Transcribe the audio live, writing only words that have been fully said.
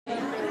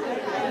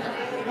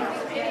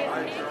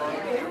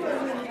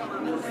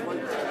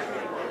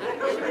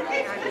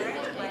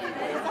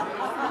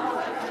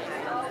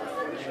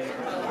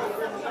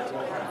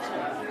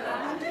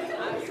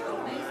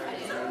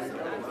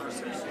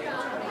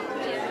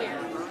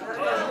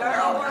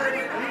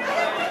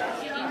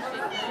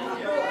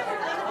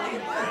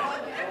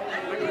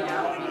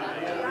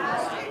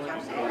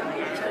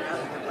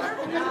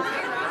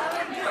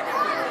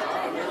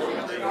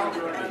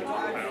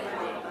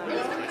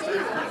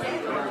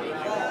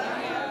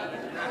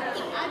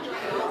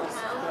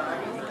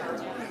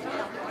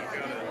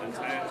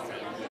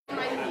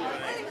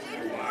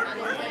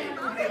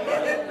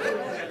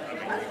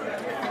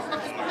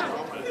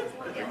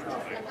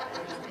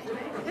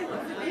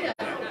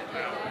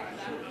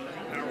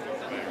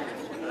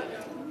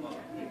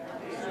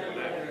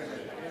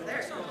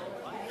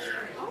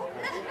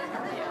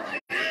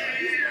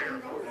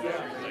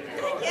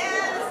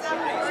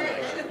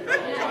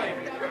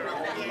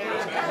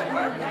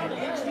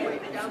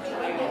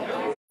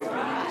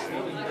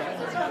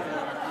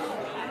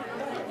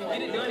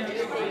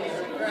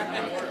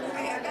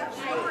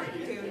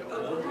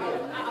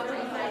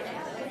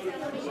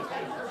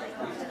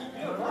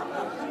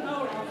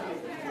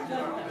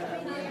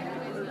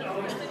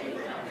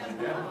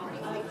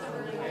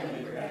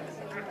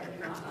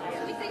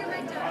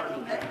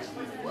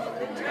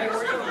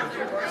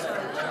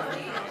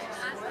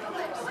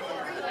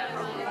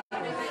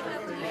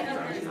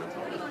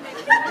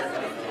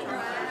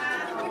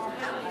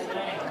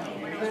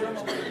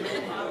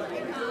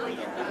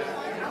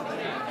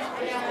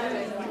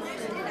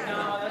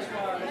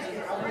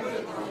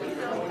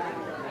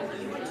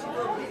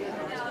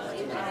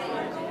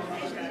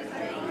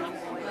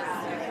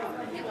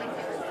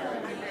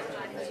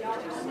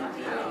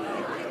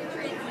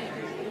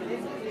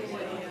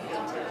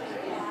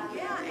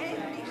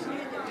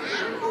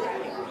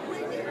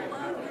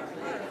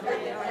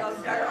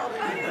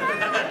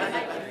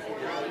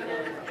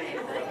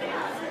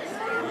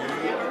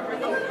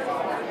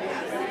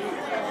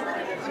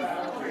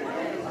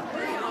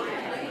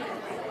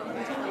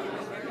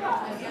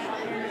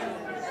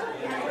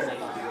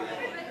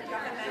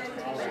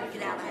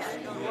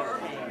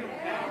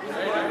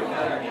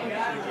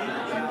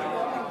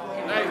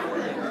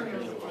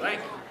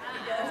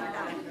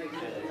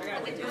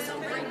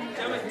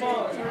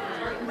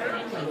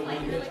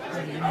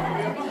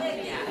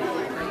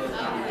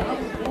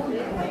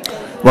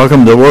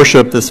Welcome to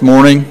worship this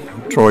morning,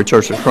 Troy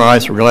Church of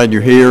Christ. We're glad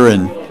you're here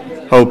and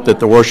hope that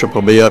the worship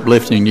will be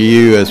uplifting to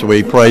you as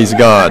we praise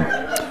God.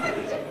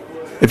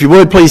 If you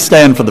would, please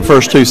stand for the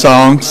first two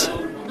songs.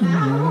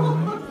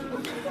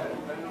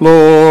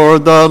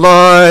 Lord, the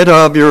light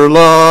of your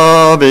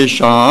love is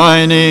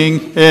shining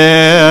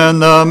in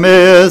the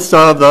midst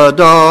of the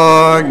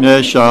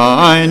darkness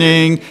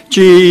shining.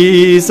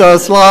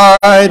 Jesus,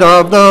 light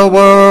of the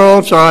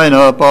world, shine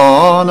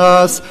upon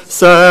us.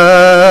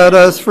 Set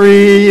us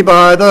free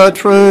by the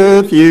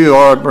truth you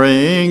are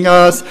bring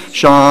us.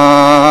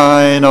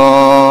 Shine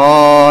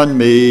on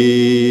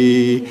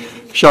me.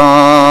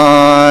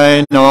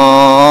 Shine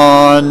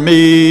on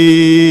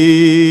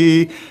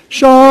me.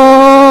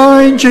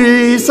 Shine,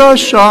 Jesus,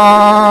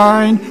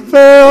 shine,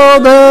 fill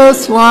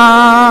this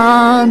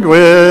land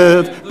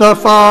with the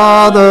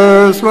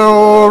Father's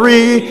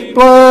glory.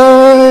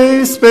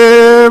 Blaze,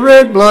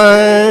 Spirit,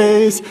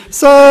 blaze,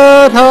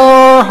 set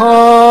our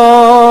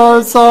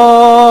hearts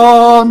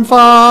on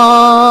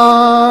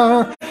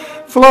fire.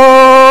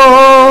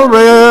 Flow,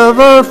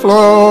 river,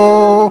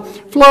 flow,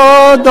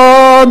 flood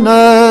the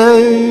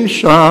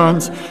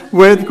nations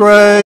with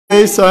grace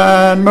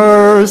and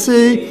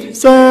mercy.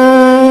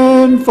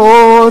 Send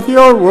forth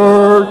your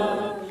word,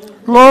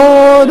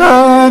 Lord,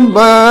 and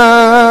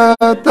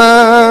let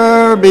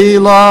there be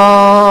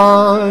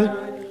light.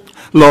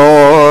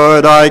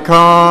 Lord, I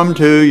come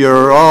to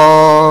your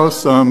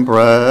awesome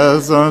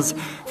presence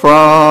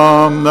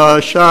from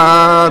the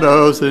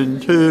shadows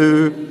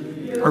into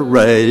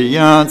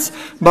radiance.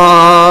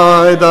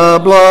 By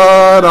the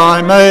blood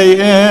I may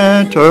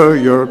enter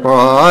your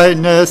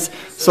brightness.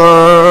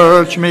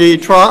 Search me,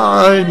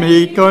 try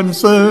me,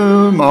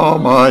 consume all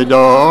my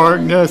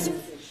darkness.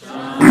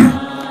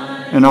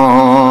 And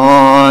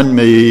on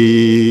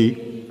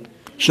me,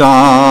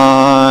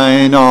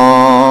 shine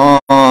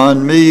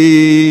on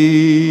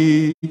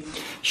me.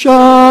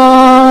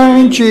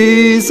 Shine,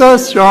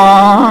 Jesus,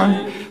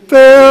 shine.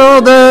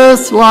 Fill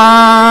this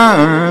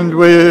land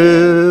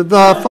with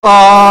the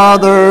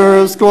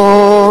Father's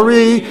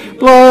glory.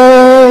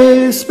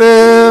 Blaze,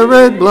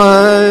 Spirit,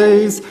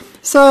 blaze.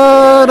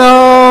 Set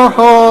our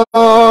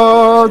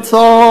hearts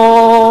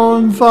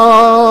on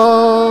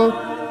fire.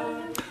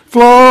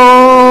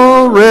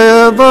 Flow,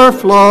 river,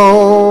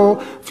 flow,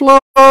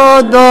 flood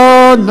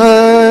the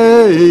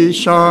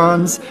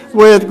nations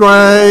with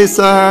grace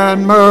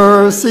and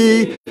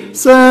mercy.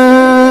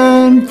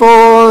 Send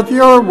forth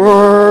your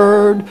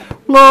word,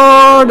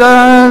 Lord,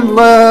 and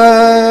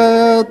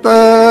let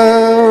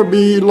there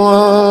be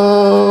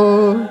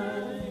light.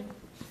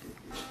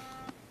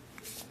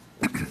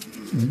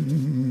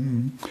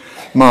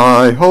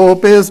 My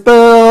hope is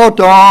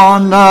built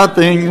on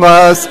nothing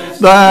less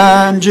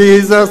than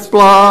Jesus'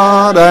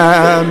 blood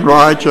and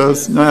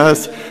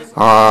righteousness.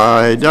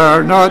 I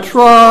dare not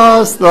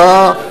trust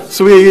the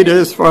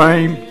sweetest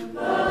frame.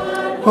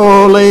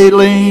 Wholly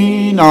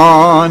lean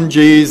on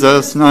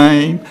Jesus'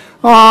 name.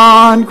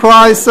 On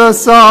Christ the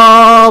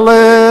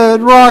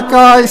solid rock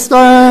I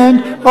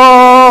stand.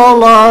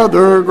 All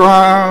other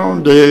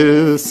ground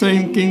is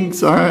sinking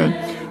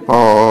sand.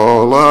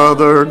 All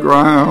other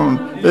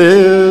ground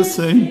is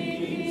sinking.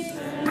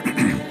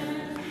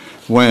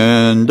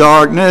 When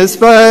darkness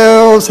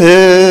veils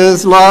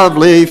his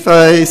lovely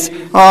face,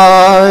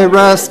 I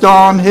rest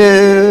on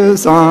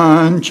his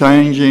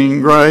unchanging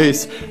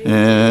grace.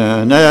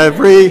 In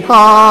every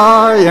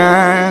high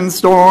and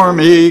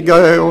stormy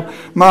gale,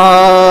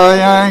 my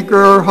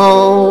anchor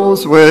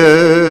holds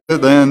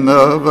within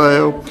the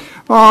veil.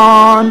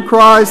 On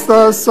Christ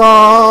the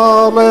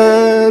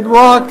solid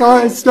rock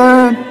I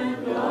stand.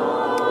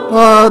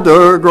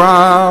 Other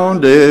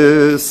ground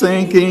is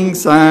sinking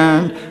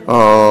sand.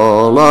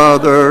 All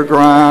other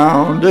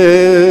ground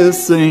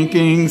is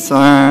sinking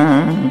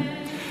sand.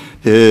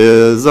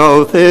 His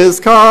oath,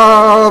 his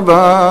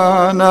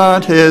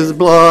covenant, his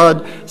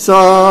blood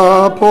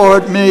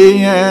support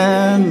me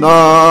in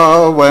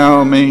the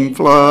whelming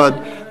flood.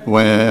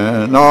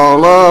 When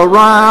all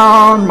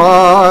around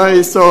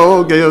my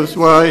soul gives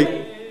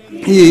way,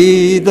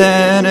 he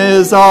then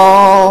is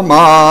all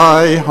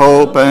my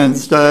hope and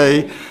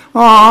stay.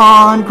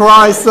 On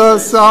Christ the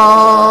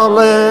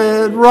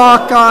solid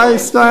rock I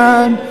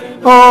stand.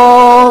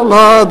 All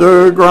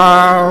other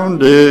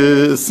ground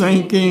is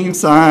sinking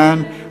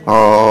sand.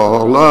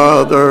 All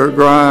other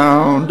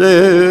ground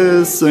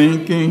is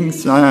sinking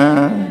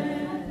sand.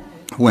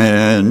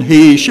 When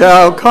he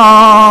shall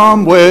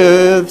come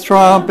with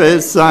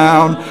trumpet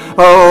sound,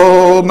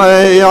 oh,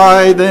 may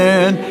I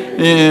then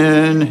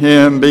in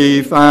him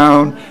be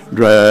found,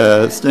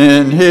 dressed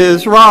in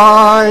his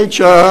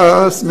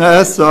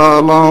righteousness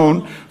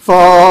alone,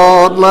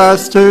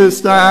 faultless to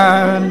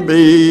stand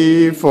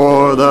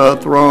before the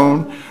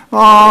throne.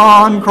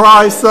 On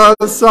Christ the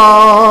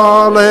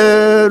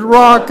solid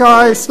rock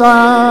I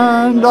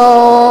stand.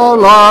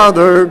 All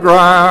other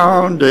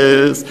ground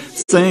is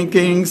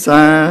sinking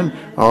sand.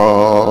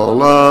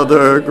 All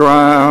other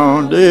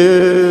ground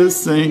is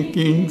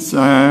sinking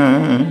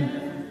sand.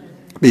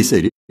 Be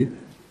seated.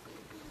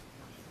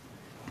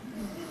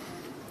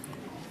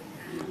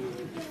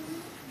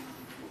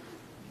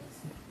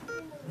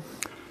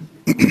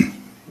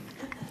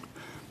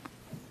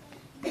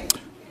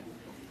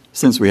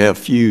 Since we have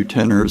few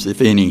tenors,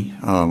 if any,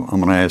 I'm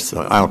going to ask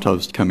the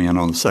altos to come in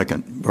on the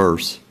second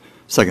verse,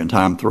 second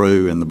time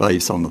through, and the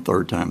bass on the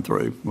third time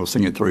through. We'll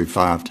sing it through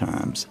 5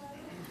 times.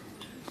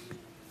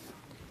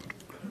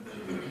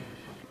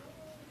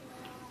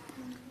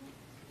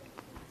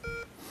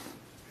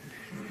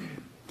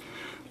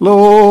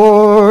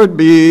 Lord,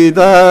 be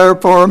there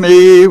for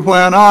me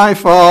when I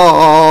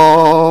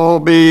fall.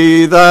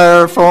 Be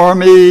there for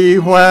me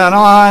when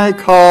I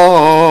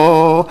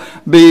call.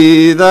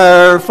 Be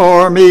there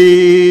for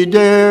me,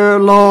 dear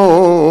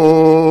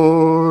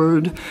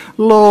Lord.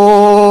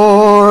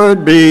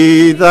 Lord,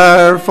 be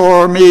there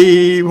for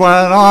me when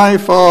I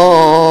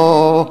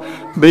fall.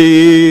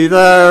 Be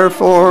there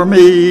for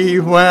me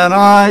when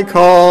I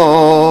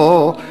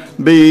call.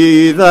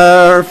 Be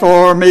there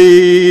for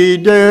me,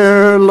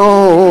 dear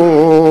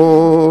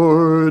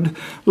Lord.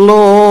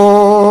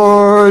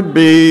 Lord,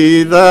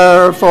 be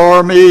there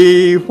for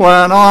me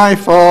when I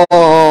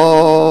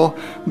fall.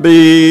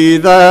 Be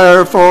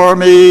there for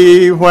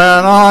me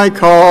when I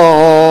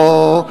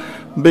call.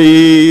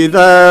 Be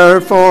there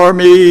for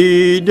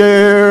me,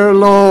 dear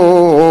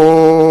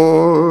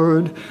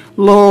Lord.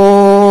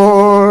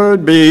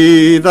 Lord,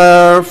 be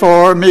there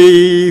for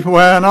me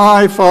when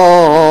I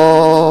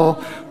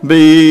fall.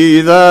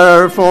 Be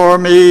there for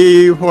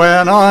me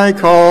when I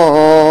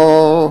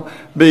call.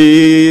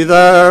 Be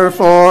there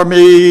for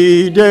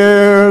me,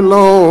 dear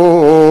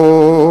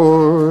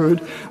Lord.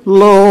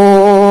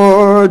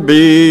 Lord,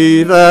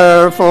 be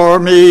there for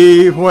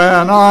me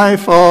when I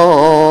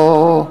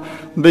fall.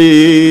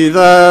 Be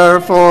there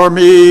for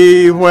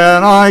me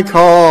when I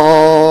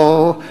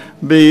call.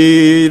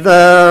 Be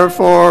there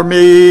for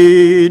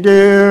me,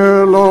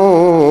 dear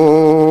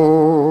Lord.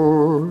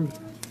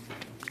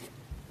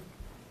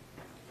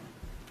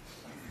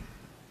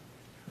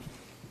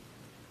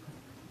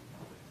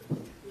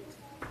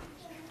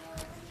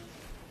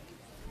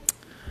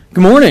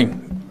 Good morning.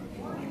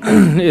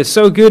 It's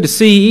so good to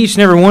see each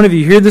and every one of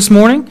you here this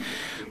morning.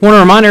 I want to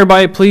remind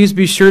everybody, please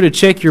be sure to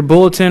check your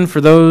bulletin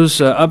for those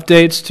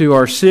updates to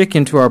our sick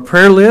and to our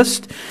prayer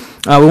list.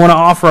 We want to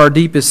offer our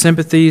deepest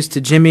sympathies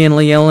to Jimmy and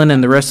Lee Ellen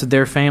and the rest of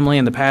their family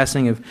in the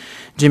passing of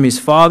Jimmy's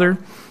father.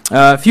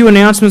 A few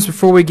announcements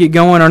before we get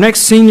going. Our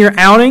next senior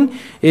outing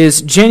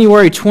is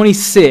January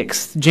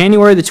 26th.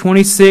 January the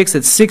 26th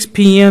at 6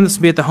 p.m. This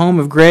will be at the home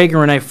of Greg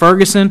and Renee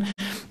Ferguson.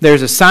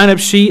 There's a sign-up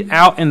sheet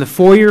out in the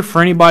foyer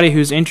for anybody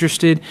who's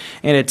interested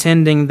in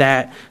attending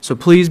that. So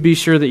please be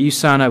sure that you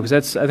sign up,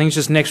 because I think it's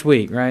just next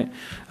week, right?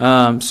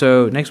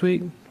 So next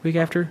week? Week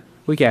after?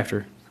 Week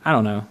after. I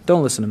don't know.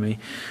 Don't listen to me.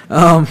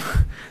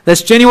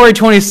 That's January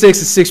 26th at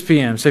 6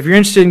 p.m. So if you're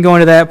interested in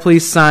going to that,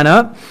 please sign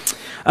up.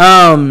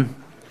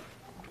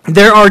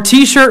 There are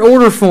T-shirt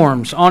order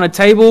forms on a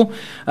table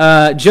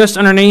just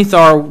underneath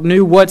our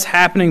new What's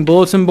Happening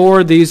bulletin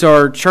board. These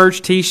are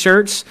church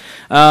T-shirts.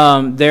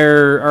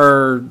 There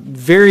are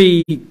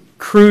very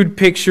crude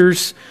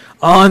pictures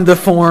on the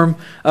form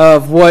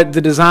of what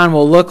the design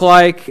will look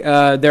like.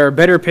 There are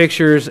better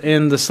pictures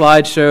in the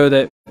slideshow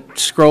that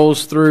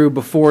scrolls through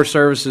before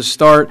services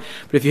start.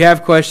 But if you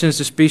have questions,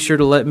 just be sure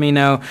to let me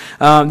know.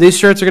 These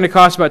shirts are going to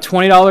cost about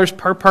 $20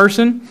 per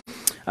person.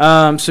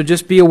 So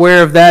just be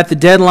aware of that. The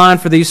deadline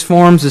for these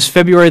forms is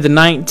February the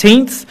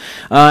 19th.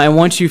 And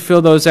once you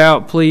fill those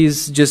out,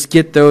 please just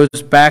get those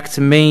back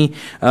to me.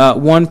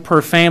 One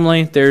per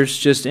family. There's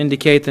just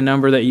indicate the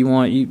number that you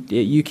want.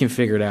 You can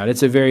figure it out.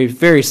 It's a very,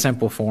 very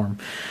simple form.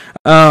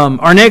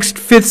 Our next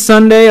fifth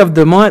Sunday of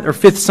the month, or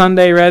fifth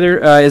Sunday rather,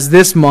 is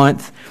this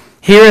month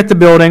here at the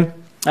building.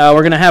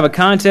 We're going to have a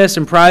contest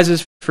and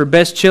prizes for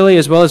best chili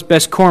as well as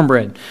best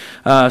cornbread.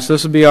 So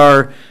this will be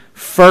our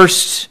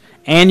first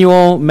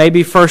annual,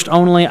 maybe first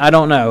only, I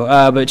don't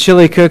know, but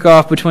chili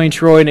cook-off between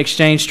Troy and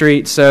Exchange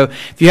Street. So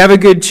if you have a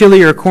good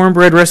chili or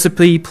cornbread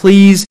recipe,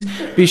 please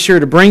be sure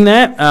to bring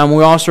that.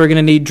 We also are going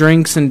to need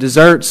drinks and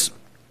desserts.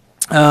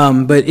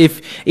 But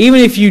even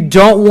if you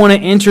don't want to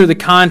enter the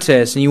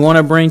contest and you want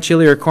to bring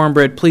chili or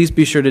cornbread, please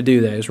be sure to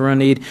do that, as we're going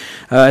to need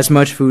as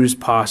much food as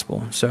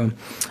possible. So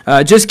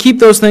just keep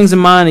those things in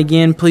mind.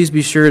 Again, please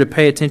be sure to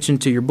pay attention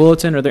to your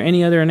bulletin. Are there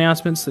any other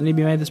announcements that need to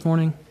be made this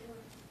morning?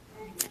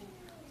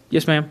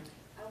 Yes, ma'am.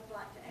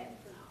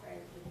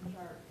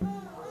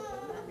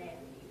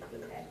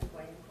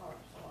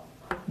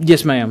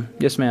 Yes, ma'am.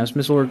 Yes, ma'am. It's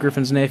Miss Laura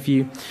Griffin's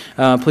nephew.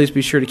 Please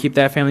be sure to keep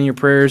that family in your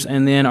prayers.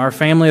 And then our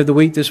family of the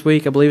week this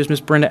week, I believe, is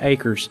Miss Brenda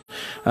Akers.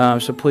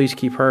 So please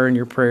keep her in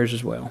your prayers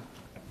as well.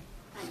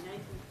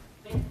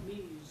 Beth Muse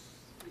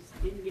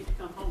didn't get to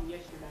come home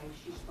yesterday.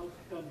 She's supposed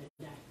to come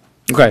today.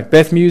 Okay,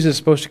 Beth Muse is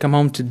supposed to come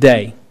home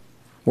today.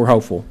 We're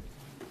hopeful.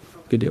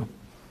 Good deal.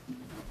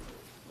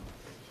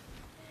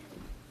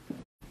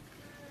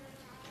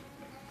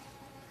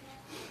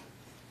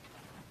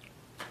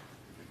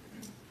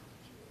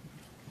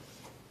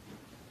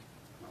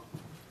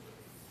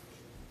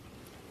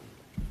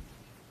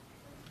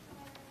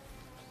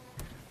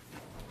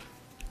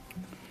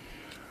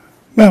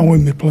 Bow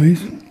with me,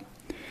 please.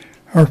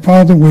 Our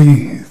Father,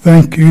 we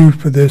thank you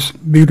for this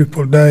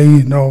beautiful day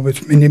and all of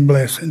its many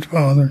blessings,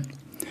 Father.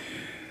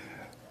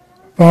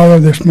 Father,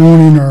 this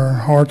morning our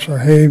hearts are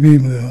heavy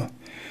with the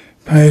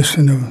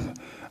passing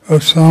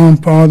of Psalm,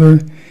 Father,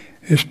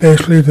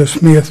 especially the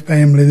Smith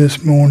family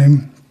this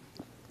morning.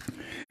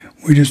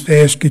 We just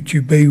ask that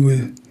you be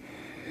with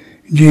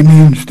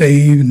Jimmy and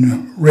Steve and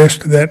the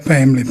rest of that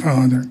family,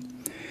 Father.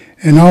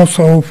 And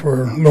also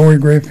for Lori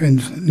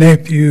Griffin's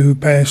nephew who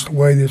passed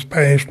away this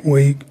past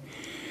week.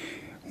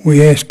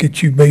 We ask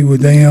that you be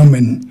with them,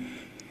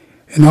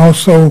 and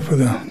also for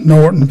the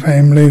Norton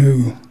family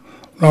who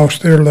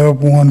lost their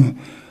loved one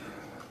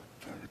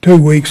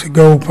 2 weeks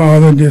ago,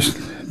 Father.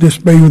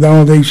 Just be with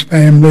all these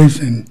families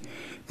and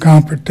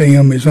comfort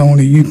them as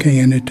only you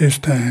can at this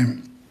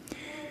time.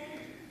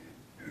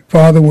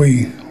 Father,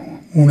 we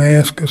want to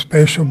ask a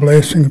special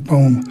blessing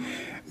upon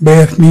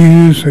Beth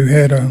Muse, who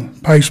had a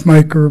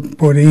pacemaker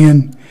put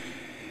in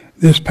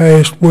this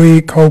past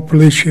week.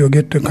 Hopefully she'll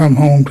get to come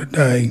home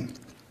today.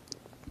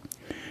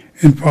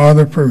 And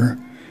Father, for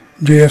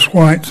Jess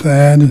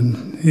Whiteside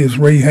and his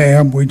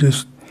rehab, we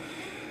just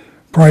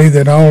pray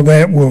that all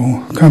that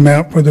will come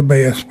out for the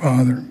best,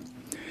 Father.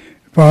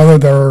 Father,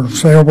 there are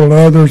several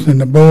others in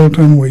the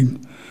bulletin. We'd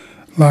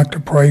like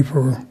to pray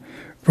for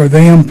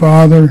them,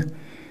 Father.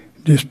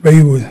 Just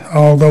be with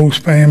all those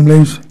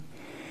families.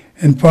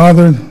 And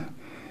Father,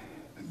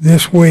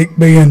 this week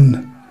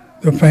being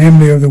the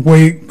family of the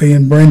week,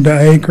 being Brenda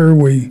Aker,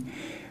 we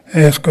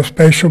ask a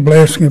special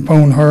blessing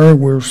upon her.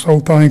 We're so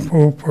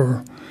thankful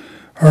for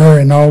her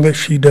and all that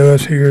she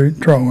does here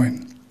at Troy.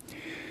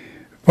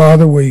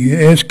 Father, we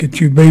ask that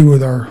you be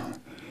with our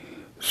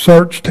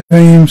search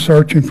team,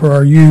 searching for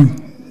our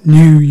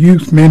new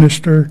youth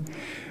minister.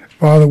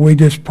 Father, we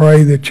just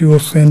pray that you'll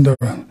send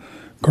the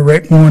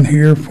correct one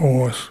here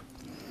for us.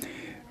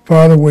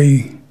 Father,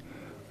 we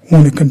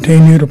want to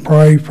continue to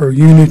pray for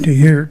unity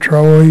here at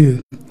Troy.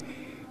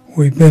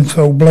 We've been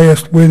so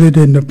blessed with it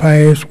in the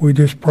past. We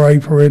just pray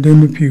for it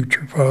in the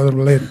future, Father.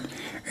 Let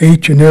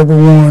each and every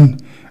one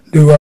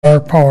do our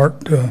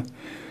part to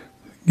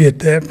get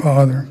that,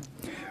 Father.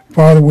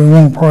 Father, we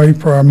want to pray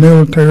for our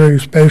military,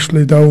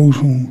 especially those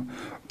on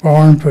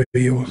foreign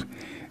fields.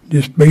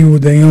 Just be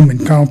with them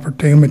and comfort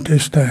them at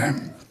this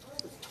time.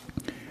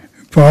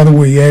 Father,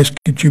 we ask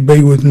that you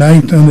be with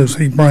Nathan as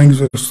he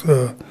brings us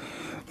the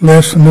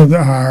lesson of the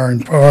hour.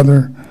 And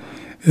Father,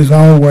 as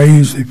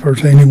always, if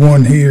there's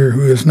anyone here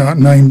who is not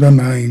named a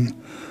name,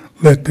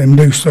 let them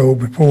do so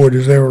before it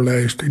is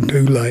everlasting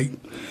too late.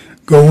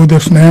 Go with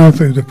us now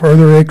through the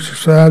further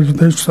exercise of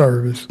this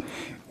service.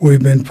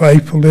 We've been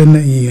faithful in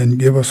the end.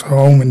 Give us a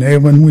home in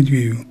heaven with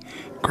you.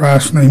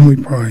 Christ's name we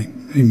pray.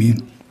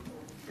 Amen.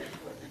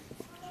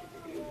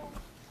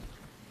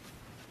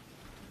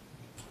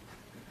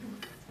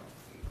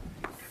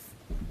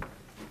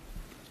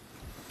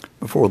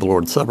 Before the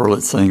Lord's Supper,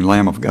 let's sing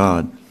Lamb of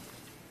God.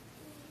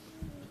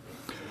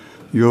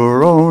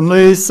 Your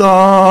only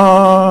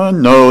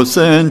Son, no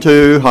sin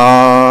to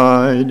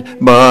hide,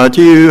 but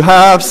you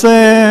have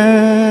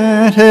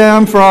sent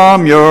him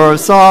from your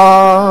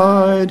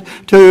side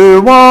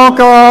to walk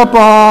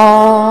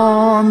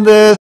upon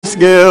this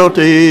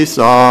guilty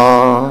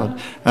sod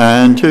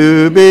and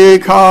to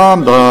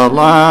become the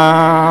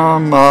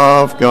Lamb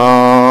of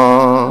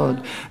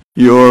God.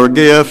 Your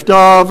gift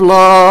of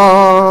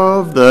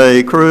love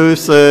they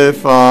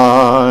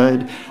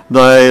crucified.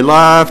 They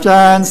laughed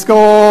and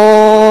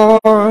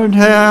scorned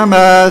him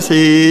as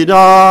he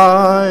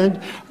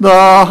died.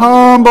 The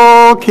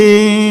humble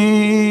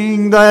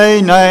king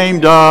they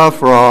named a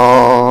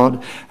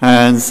fraud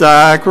and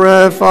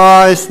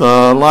sacrificed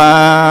the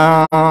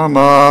Lamb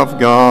of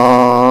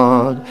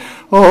God.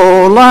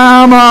 O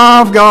Lamb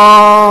of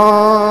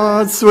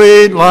God,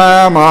 sweet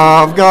Lamb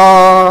of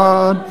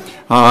God,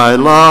 I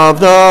love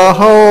the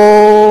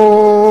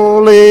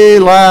holy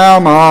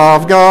Lamb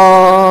of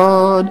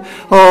God.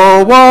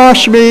 Oh,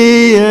 wash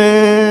me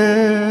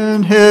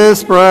in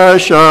his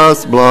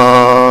precious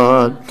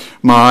blood,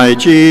 my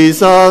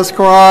Jesus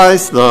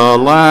Christ, the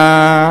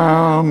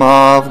Lamb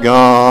of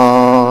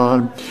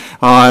God.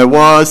 I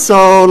was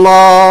so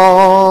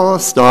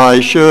lost I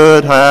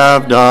should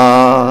have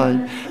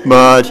died,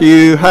 but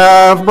you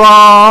have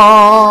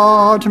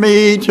brought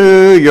me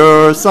to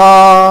your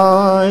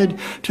side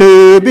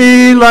to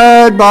be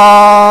led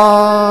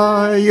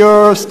by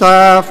your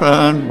staff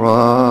and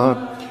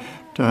rod,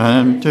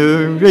 and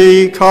to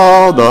be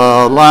called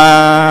the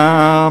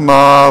Lamb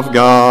of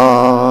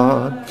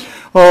God.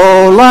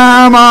 O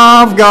Lamb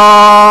of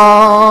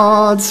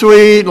God,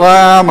 sweet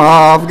Lamb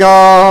of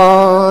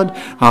God,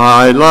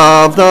 I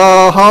love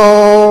the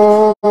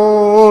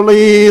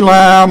holy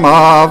Lamb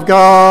of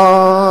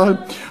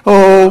God.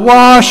 Oh,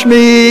 wash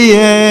me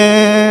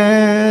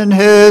in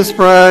his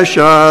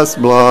precious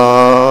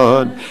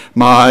blood,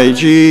 my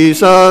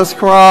Jesus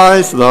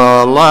Christ,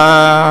 the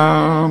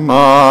Lamb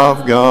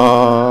of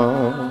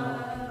God.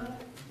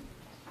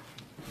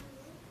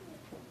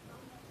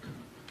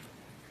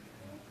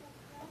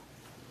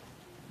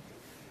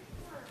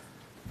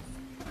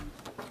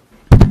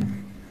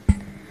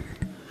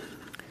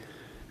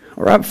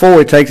 Right before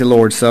we take the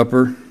Lord's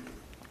Supper,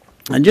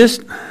 and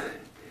just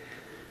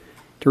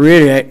to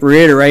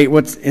reiterate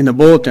what's in the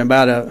bulletin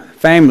about a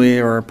family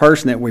or a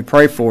person that we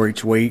pray for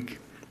each week,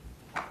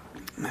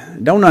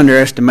 don't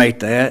underestimate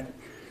that.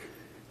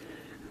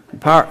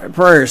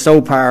 Prayer is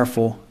so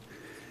powerful.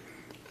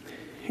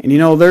 And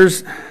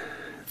there's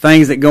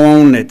things that go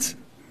on that's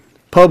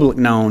public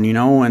known,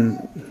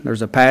 and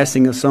there's a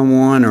passing of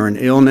someone or an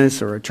illness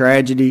or a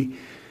tragedy,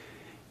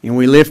 and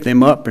we lift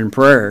them up in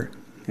prayer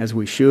as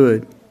we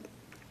should.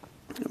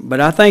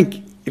 But I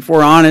think if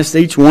we're honest,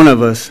 each one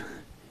of us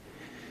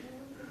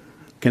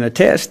can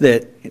attest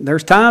that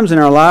there's times in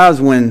our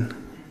lives when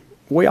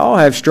we all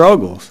have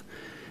struggles,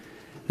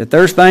 that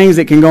there's things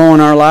that can go on in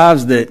our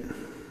lives that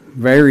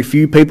very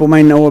few people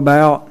may know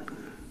about,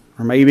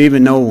 or maybe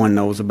even no one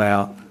knows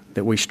about,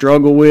 that we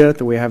struggle with,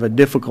 that we have a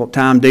difficult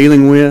time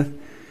dealing with.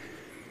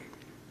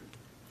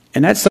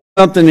 And that's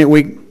something that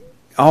we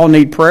all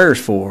need prayers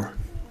for.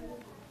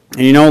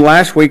 And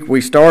last week we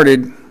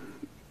started,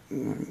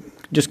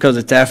 just because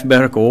it's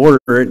alphabetical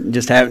order, it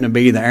just happened to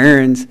be the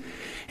Aarons.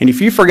 And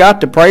if you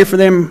forgot to pray for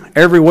them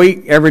every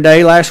week, every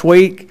day last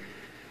week,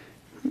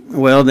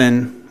 well,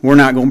 then we're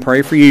not going to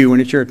pray for you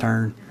when it's your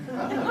turn.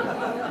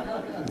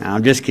 No,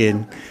 I'm just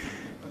kidding.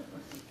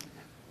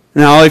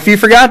 No, if you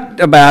forgot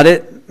about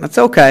it, that's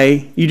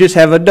okay. You just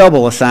have a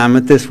double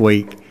assignment this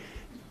week.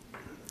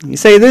 You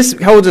see, this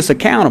holds us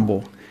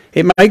accountable.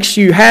 It makes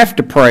you have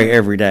to pray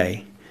every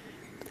day.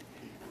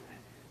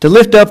 To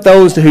lift up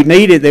those who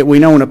need it that we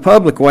know in a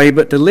public way,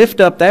 but to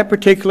lift up that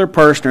particular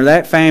person or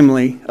that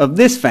family of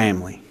this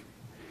family.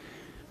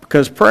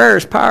 Because prayer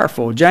is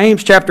powerful.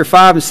 James chapter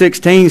 5 and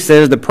 16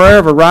 says, the prayer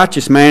of a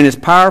righteous man is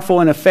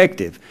powerful and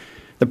effective.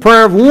 The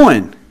prayer of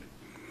one.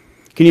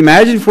 Can you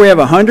imagine if we have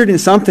 100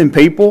 and something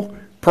people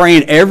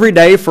praying every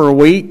day for a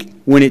week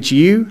when it's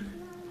you?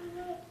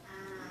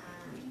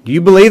 Do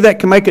you believe that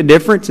can make a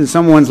difference in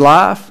someone's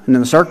life and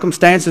in the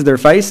circumstances they're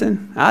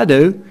facing? I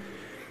do.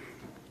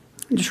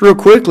 Just real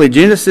quickly,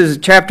 Genesis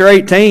chapter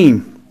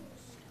 18.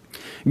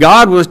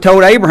 God was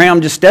told Abraham,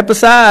 just step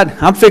aside.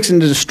 I'm fixing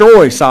to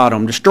destroy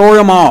Sodom, destroy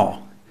them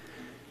all.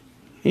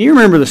 And you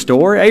remember the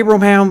story.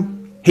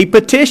 Abraham, he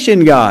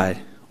petitioned God.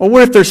 Well,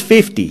 what if there's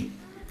 50?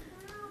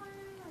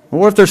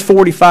 Well, what if there's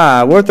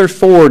 45? What if there's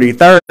 40,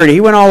 30?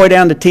 He went all the way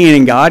down to 10,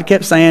 and God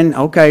kept saying,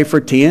 okay, for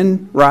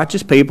 10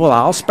 righteous people,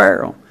 I'll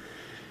spare them.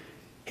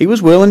 He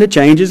was willing to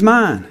change his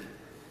mind.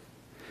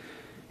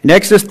 In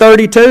Exodus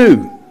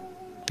 32,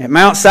 at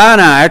Mount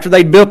Sinai, after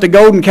they'd built the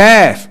golden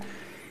calf,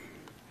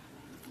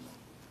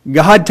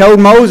 God told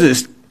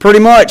Moses, pretty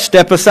much,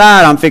 step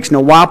aside. I'm fixing to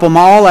wipe them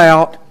all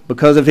out,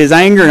 because of his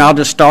anger, and I'll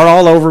just start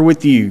all over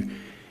with you.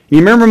 You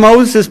remember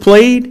Moses'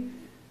 plead?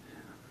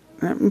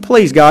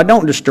 Please, God,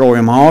 don't destroy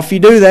them all. If you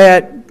do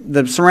that,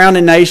 the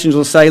surrounding nations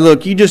will say,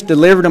 look, you just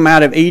delivered them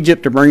out of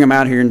Egypt to bring them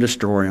out here and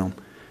destroy them.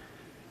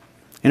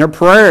 And a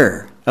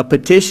prayer, a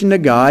petition to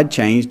God,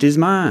 changed his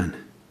mind.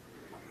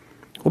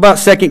 What about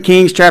 2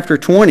 Kings chapter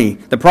 20?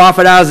 The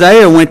prophet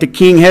Isaiah went to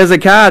King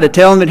Hezekiah to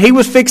tell him that he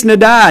was fixing to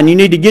die and you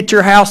need to get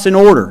your house in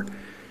order.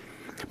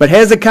 But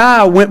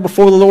Hezekiah went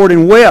before the Lord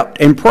and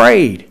wept and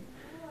prayed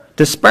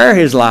to spare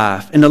his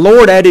life. And the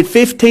Lord added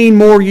 15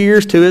 more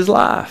years to his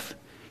life.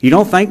 You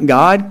don't think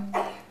God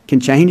can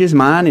change his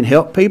mind and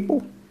help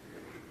people?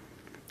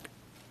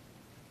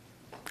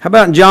 How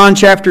about in John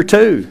chapter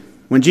 2?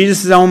 When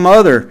Jesus' own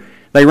mother,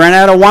 they ran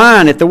out of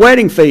wine at the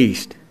wedding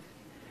feast.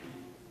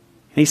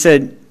 He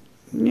said,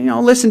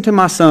 listen to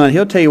my son.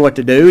 He'll tell you what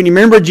to do. And you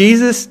remember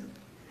Jesus?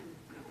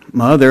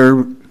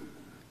 Mother,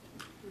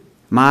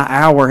 my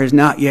hour has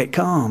not yet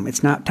come.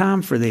 It's not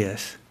time for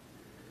this.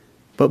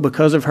 But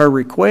because of her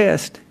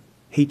request,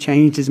 he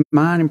changed his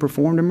mind and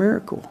performed a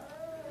miracle.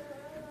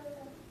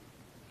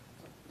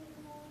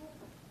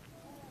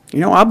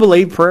 I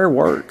believe prayer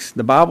works.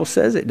 The Bible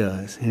says it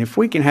does. And if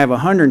we can have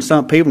 100 and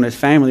some people in this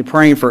family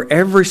praying for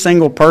every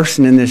single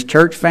person in this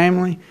church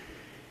family,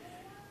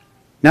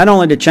 not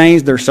only to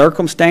change their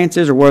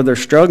circumstances or what they're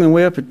struggling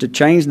with, but to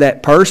change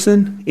that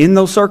person in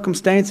those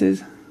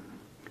circumstances,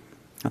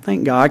 I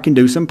think God can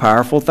do some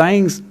powerful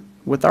things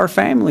with our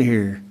family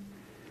here.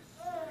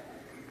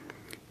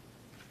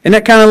 And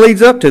that kind of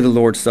leads up to the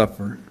Lord's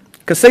Supper.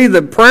 Because see,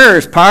 the prayer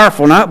is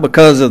powerful not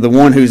because of the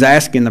one who's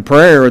asking the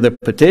prayer or the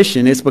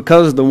petition. It's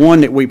because of the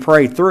one that we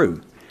pray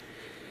through.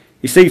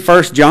 You see,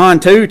 1 John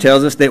 2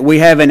 tells us that we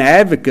have an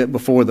advocate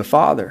before the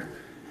Father,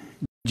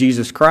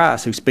 Jesus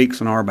Christ, who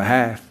speaks on our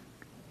behalf.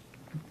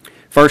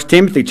 1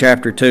 Timothy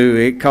chapter 2,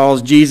 it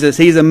calls Jesus,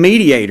 he's a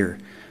mediator.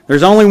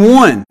 There's only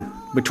one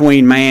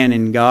between man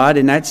and God,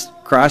 and that's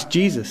Christ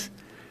Jesus.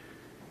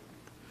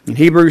 In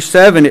Hebrews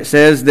 7, it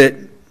says that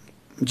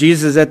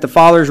Jesus is at the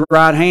Father's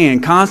right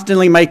hand,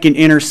 constantly making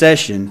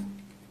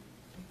intercession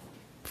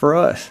for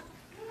us.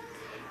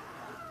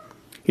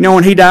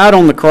 When he died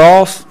on the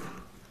cross,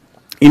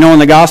 in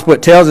the gospel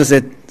it tells us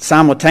that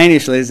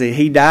simultaneously as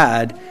he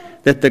died,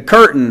 that the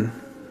curtain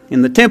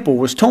in the temple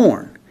was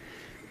torn.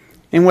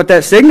 And what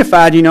that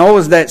signified,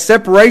 was that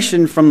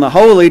separation from the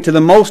holy to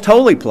the most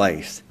holy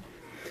place.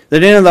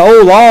 That in the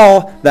old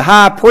law, the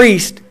high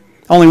priest,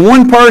 only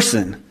one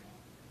person,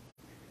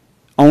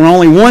 on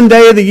only one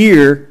day of the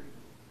year,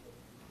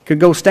 could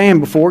go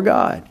stand before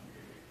God.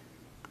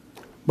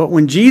 But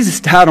when Jesus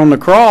died on the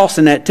cross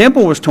and that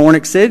temple was torn,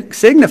 it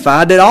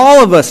signified that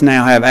all of us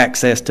now have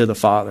access to the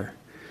Father.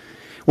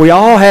 We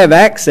all have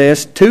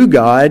access to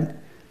God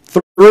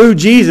through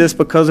Jesus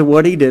because of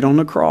what he did on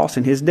the cross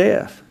and his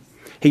death.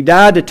 He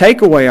died to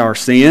take away our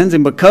sins,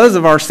 and because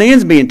of our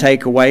sins being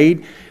taken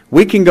away,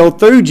 we can go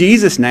through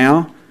Jesus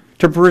now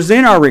to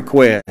present our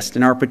request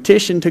and our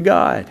petition to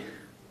God.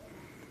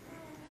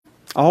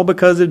 All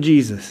because of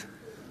Jesus.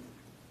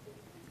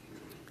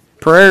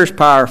 Prayer is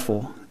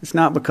powerful. It's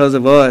not because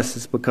of us.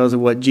 It's because of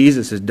what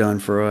Jesus has done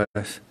for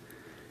us.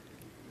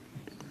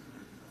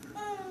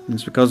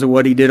 It's because of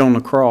what he did on the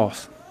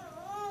cross.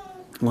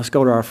 Let's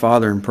go to our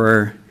Father in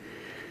prayer.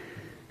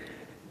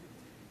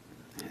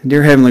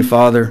 Dear Heavenly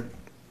Father,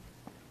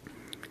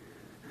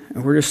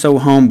 we're just so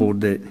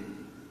humbled that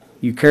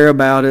you care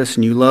about us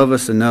and you love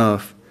us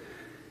enough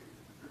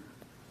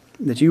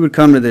that you would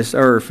come to this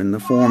earth in the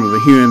form of a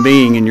human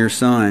being in your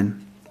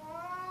Son,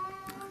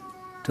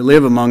 to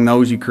live among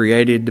those you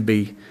created, to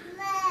be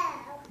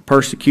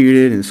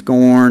persecuted and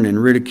scorned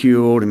and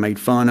ridiculed and made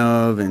fun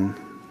of, and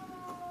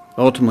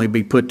ultimately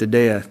be put to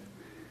death.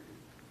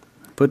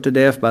 Put to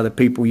death by the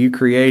people you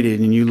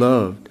created and you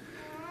loved.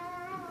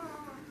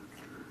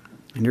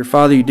 And dear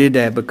Father, you did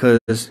that because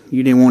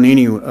you didn't want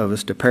any of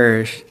us to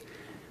perish.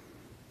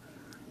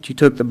 You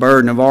took the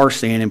burden of our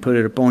sin and put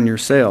it upon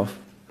yourself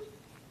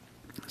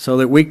so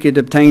that we could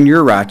obtain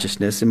your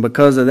righteousness. And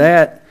because of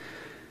that,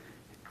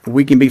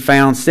 we can be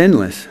found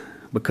sinless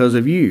because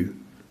of you.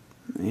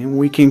 And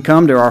we can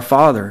come to our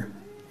Father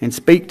and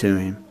speak to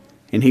him,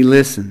 and he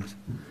listens.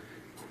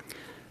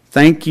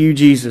 Thank you,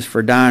 Jesus,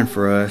 for dying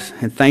for us,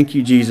 and thank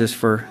you, Jesus,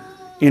 for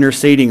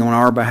interceding on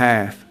our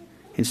behalf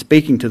and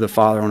speaking to the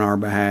Father on our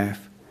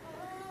behalf.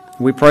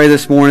 We pray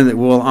this morning that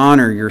we'll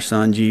honor your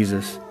Son,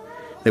 Jesus,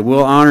 that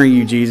we'll honor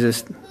you,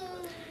 Jesus,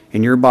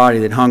 and your body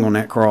that hung on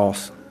that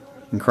cross.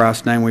 In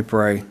Christ's name we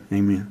pray.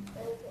 Amen.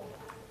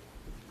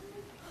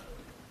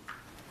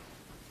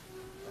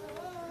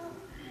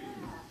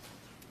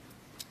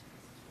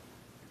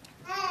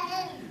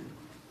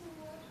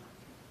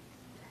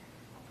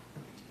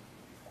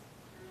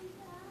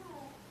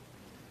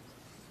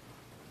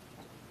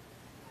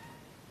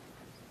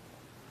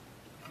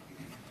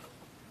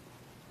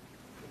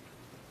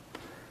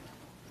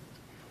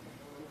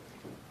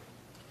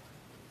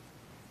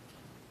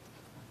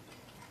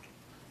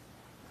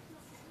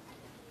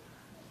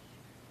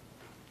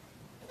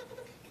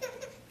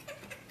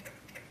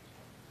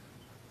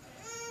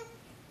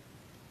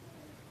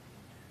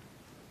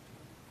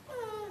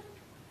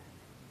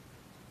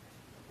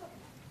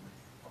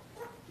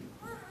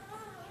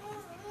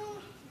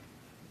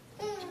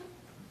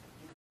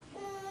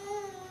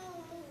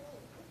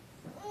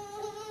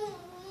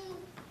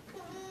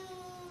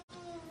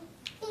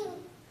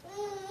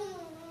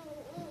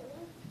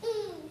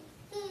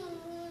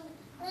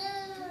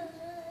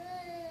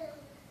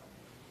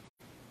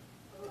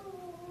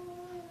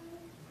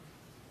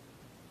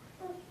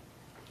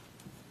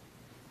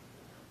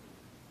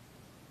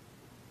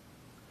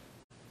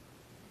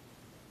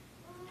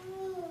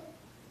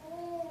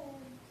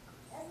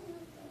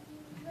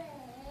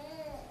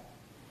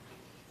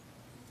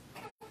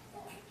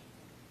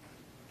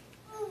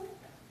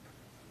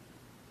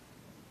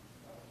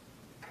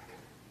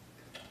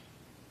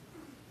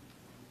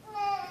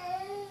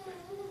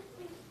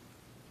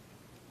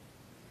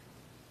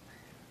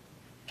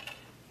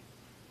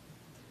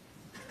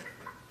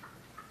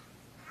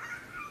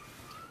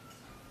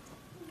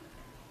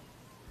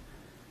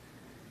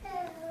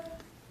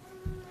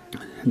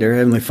 Dear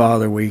Heavenly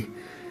Father, we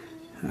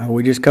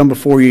just come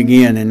before you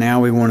again, and now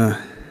we want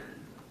to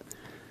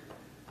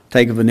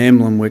take of an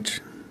emblem which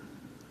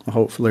will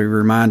hopefully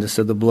remind us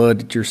of the blood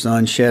that your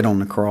Son shed on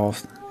the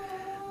cross.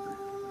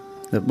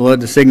 The blood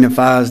that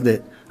signifies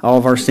that all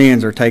of our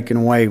sins are taken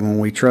away when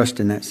we trust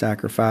in that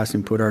sacrifice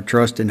and put our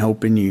trust and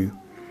hope in you.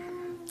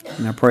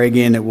 And I pray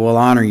again that we'll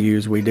honor you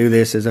as we do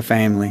this as a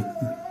family.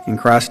 In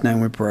Christ's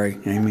name we pray.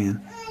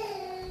 Amen.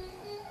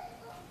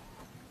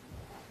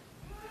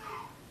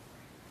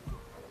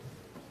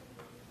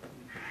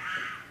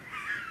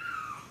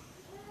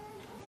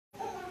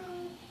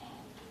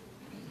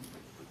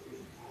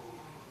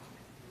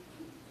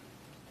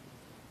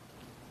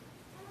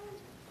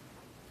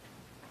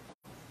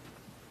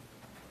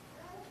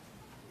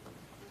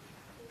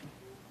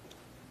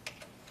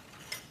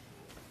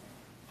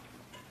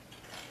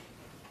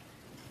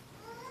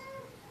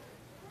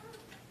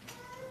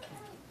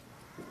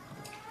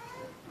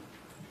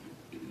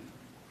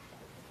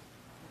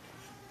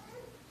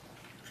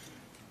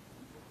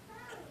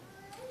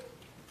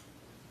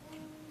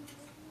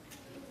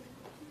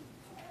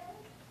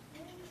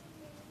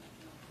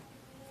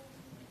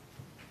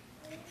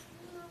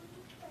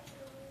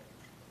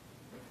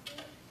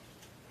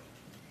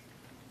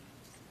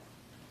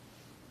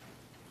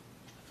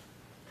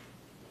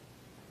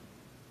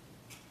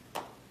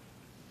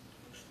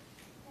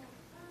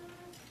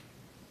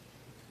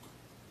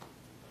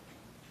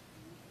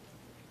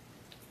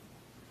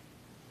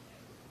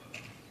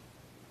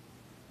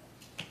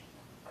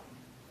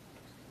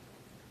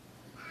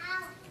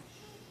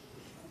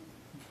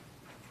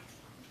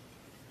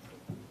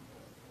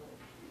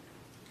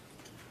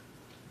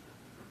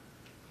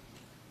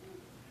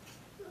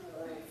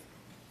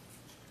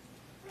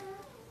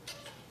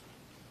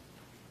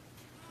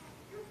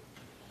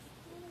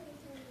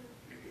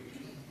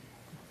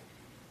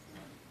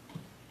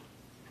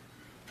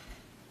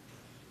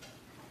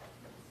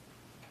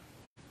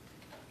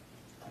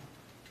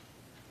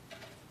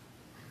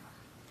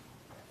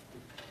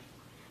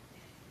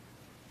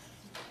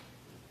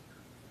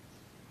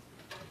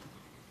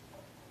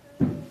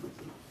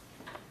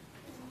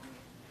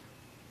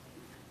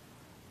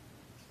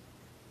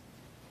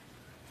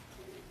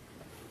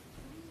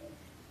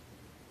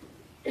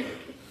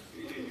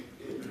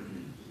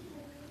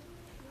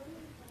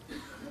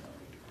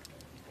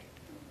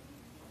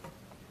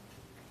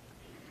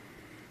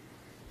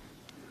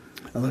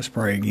 Let's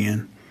pray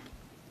again.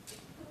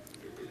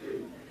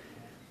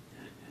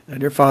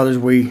 Dear Fathers,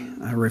 we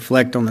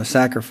reflect on the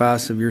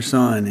sacrifice of your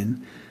Son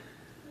and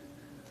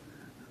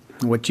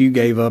what you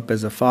gave up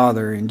as a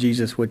father, and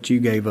Jesus, what you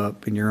gave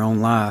up in your own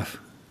life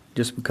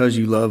just because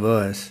you love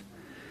us.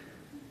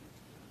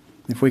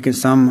 If we can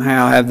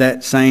somehow have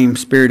that same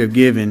spirit of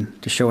giving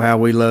to show how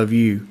we love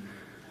you,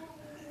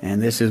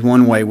 and this is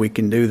one way we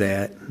can do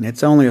that, and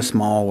it's only a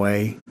small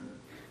way.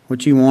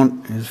 What you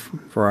want is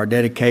for our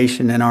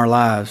dedication in our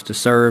lives to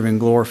serve and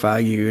glorify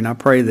you. And I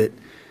pray that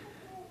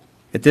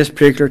at this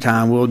particular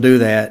time we'll do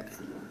that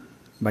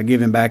by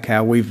giving back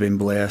how we've been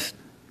blessed.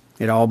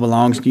 It all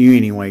belongs to you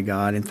anyway,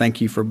 God. And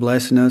thank you for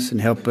blessing us and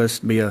help us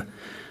be a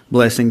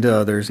blessing to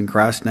others. In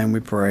Christ's name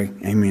we pray.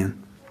 Amen.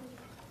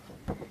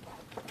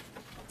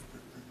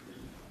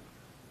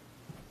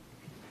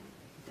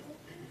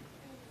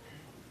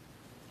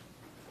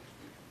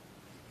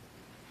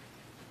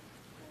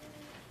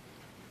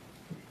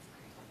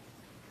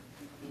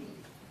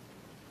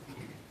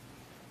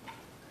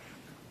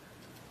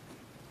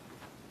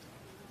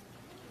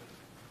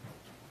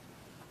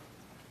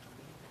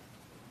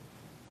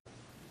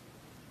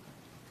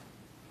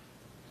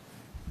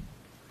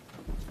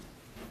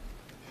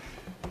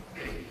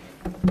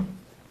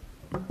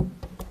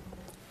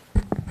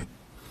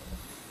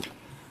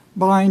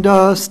 Bind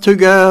us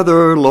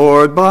together,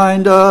 Lord,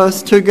 bind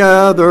us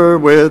together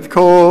with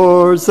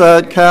cords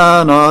that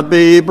cannot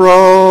be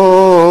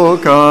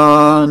broken.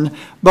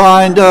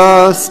 Bind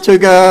us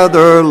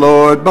together,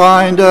 Lord,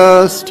 bind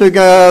us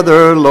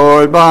together,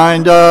 Lord,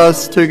 bind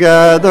us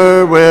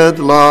together with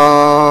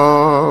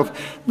love.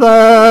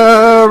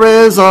 There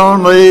is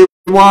only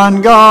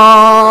one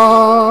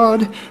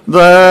God,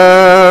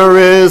 there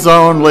is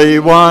only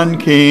one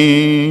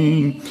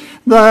King.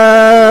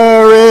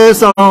 There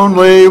is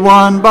only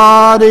one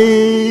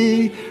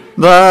body,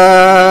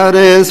 that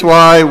is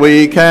why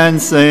we can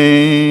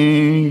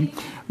sing.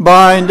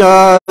 Bind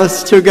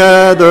us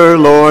together,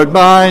 Lord,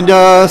 bind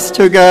us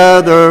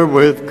together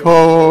with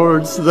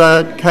cords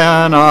that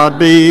cannot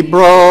be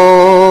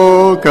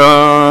broken.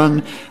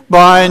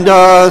 Bind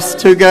us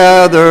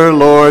together,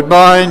 Lord,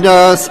 bind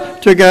us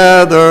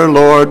together,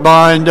 Lord,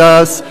 bind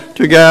us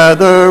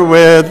together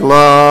with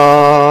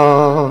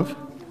love.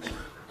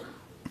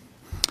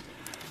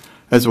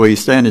 As we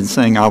stand and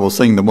sing, I will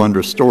sing the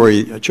wondrous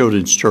story. A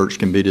children's church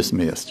can be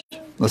dismissed.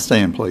 Let's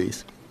stand,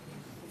 please.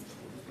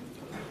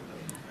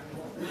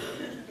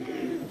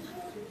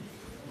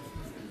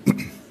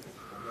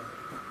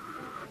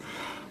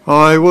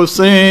 I will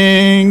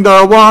sing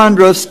the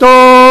wondrous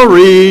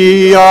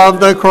story of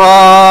the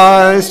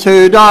Christ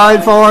who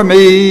died for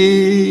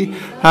me,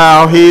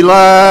 how he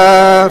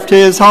left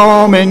his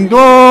home in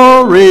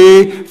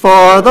glory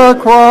for the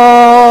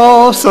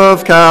cross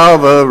of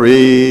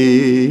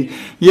Calvary.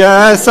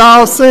 Yes,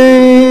 I'll sing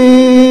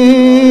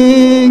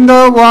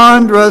the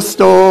wondrous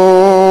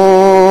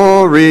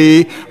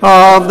story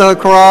of the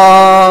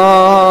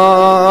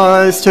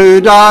Christ who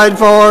died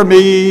for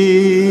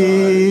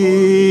me.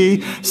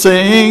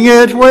 Sing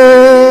it with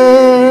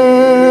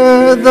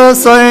the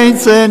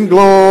saints in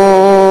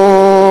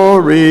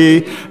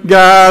glory,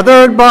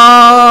 gathered by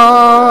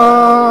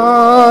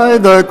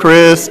the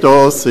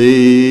crystal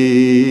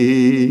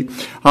sea.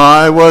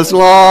 I was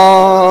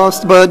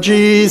lost, but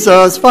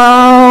Jesus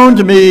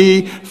found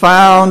me,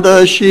 found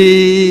the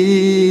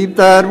sheep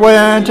that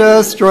went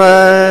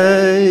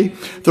astray.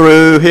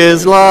 Threw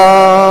his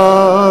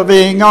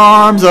loving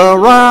arms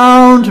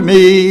around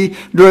me,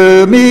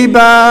 drew me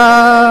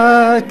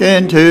back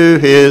into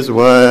his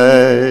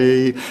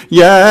way.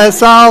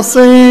 Yes, I'll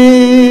sing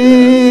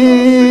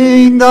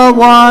the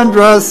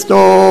wondrous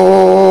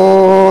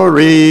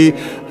story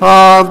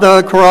of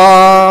the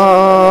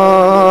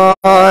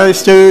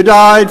Christ who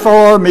died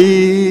for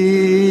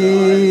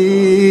me.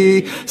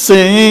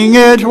 Sing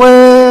it with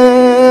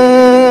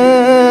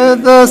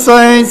the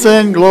saints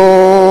in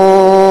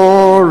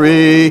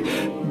glory,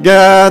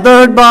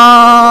 gathered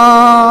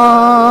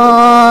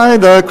by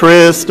the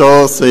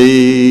crystal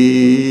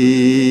sea.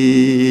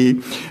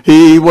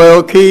 He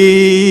will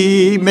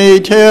keep me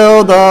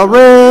till the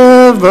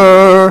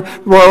river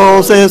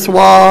rolls its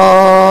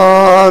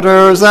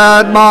waters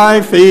at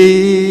my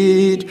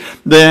feet.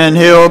 Then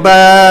he'll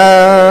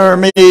bear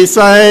me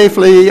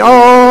safely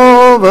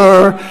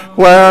over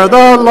where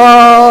the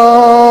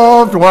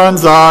loved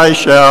ones I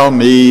shall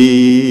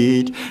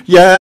meet.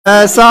 Yes,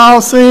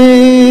 I'll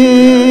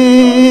sing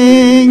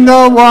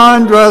the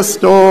wondrous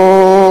story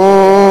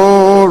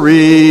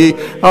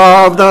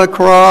of the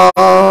Christ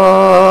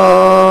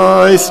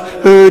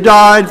who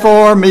died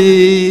for me.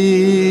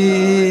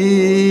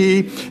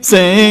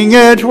 Sing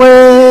it with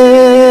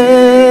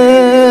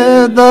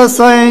the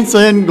saints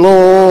in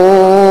glory,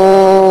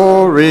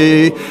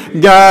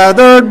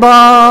 gathered by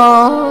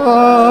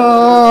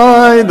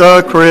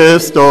the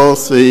crystal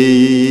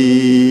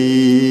sea.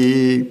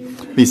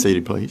 Be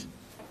seated, please.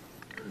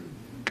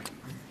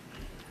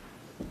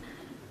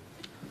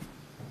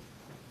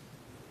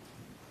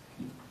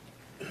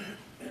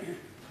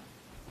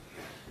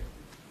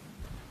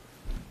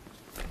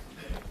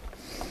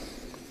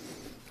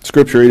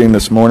 Scripture reading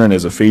this morning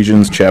is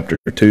Ephesians chapter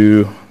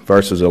 2,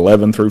 verses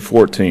 11 through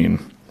 14.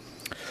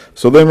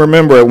 So then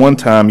remember at one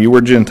time you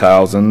were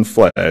Gentiles in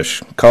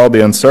flesh, called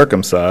the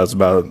uncircumcised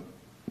by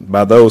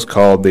those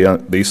called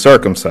the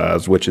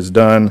circumcised, which is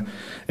done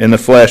in the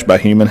flesh by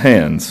human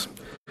hands.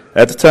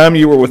 At the time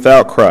you were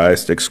without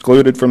Christ,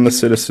 excluded from the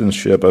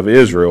citizenship of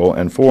Israel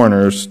and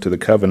foreigners to the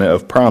covenant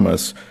of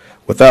promise,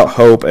 without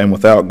hope and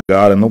without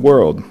God in the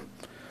world.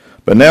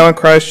 But now in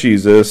Christ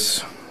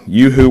Jesus,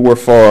 you who were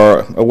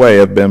far away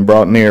have been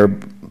brought near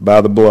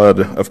by the blood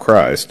of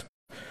Christ.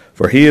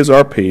 For he is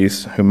our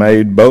peace, who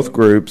made both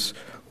groups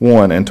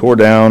one and tore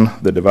down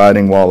the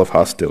dividing wall of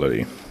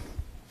hostility.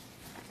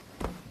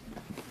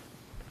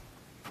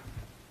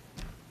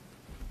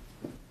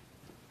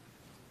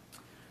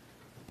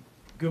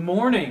 Good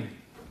morning.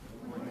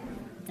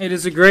 It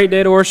is a great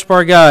day to worship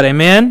our God.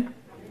 Amen?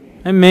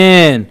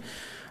 Amen.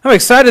 I'm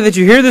excited that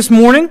you're here this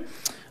morning.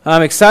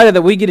 I'm excited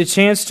that we get a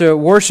chance to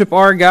worship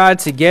our God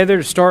together,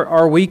 to start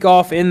our week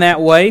off in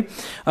that way.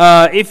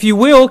 If you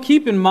will,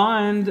 keep in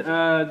mind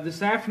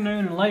this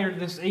afternoon and later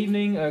this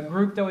evening, a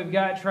group that we've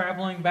got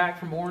traveling back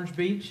from Orange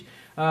Beach.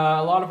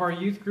 A lot of our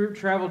youth group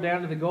traveled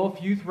down to the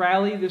Gulf Youth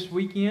Rally this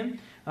weekend.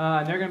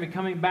 They're going to be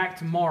coming back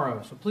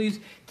tomorrow. So please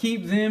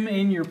keep them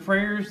in your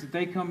prayers that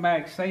they come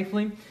back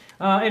safely.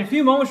 In a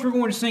few moments, we're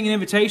going to sing an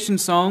invitation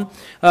song.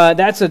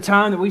 That's a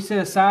time that we set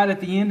aside at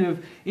the end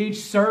of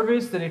each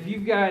service, that if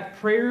you've got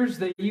prayers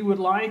that you would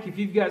like, if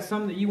you've got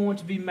something that you want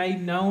to be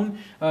made known,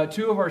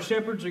 two of our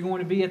shepherds are going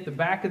to be at the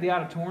back of the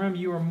auditorium.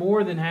 You are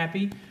more than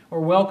happy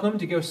or welcome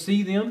to go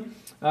see them,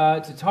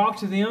 to talk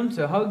to them,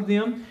 to hug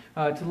them,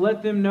 to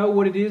let them know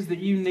what it is that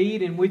you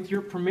need, and with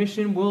your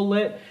permission, we'll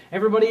let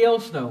everybody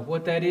else know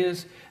what that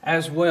is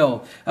as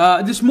well.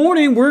 This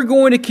morning, we're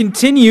going to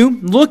continue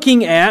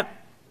looking at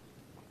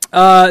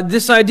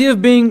this idea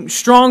of being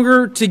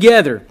stronger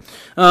together.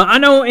 I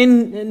know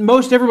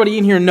most everybody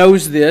in here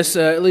knows this,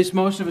 at least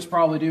most of us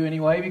probably do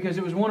anyway, because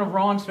it was one of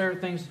Ron's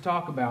favorite things to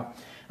talk about.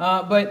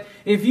 But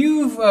if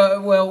you've,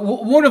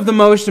 one of the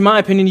most, in my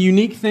opinion,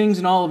 unique things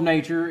in all of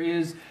nature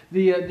is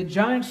the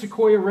giant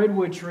sequoia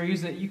redwood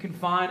trees that you can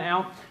find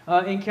out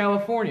in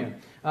California.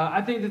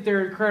 I think that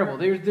they're incredible.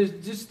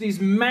 There's just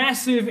these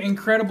massive,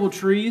 incredible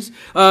trees.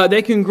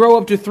 They can grow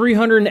up to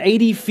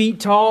 380 feet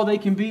tall. They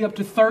can be up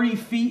to 30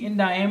 feet in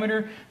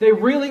diameter. They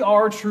really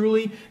are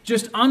truly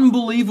just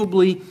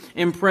unbelievably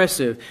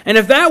impressive. And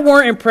if that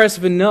weren't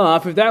impressive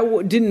enough, if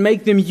that didn't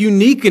make them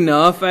unique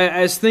enough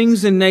as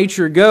things in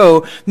nature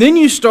go, then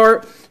you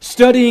start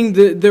studying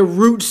the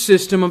root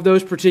system of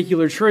those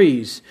particular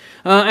trees.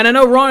 And I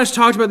know Ron has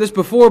talked about this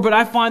before, but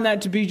I find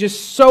that to be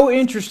just so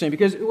interesting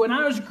because when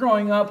I was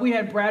growing up, we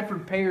had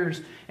Bradford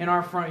pears in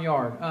our front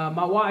yard.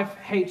 My wife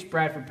hates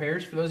Bradford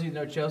pears. For those of you who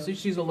know Chelsea,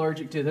 she's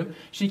allergic to them.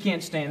 She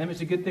can't stand them.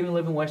 It's a good thing we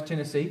live in West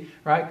Tennessee,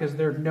 right? Because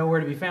they're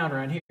nowhere to be found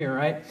around here,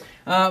 right?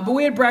 But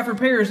we had Bradford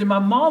pears, and my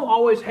mom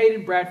always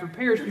hated Bradford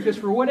pears because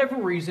for whatever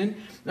reason,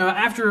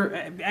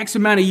 after X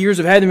amount of years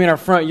of having them in our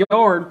front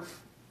yard,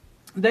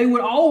 they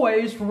would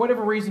always, for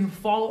whatever reason,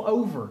 fall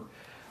over.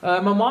 My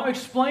mom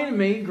explained to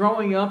me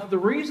growing up the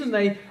reason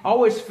they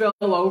always fell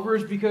over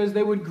is because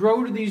they would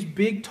grow to these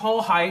big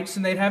tall heights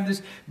and they'd have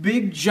this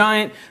big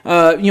giant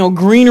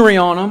greenery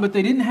on them, but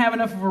they didn't have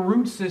enough of a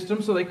root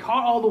system, so they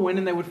caught all the wind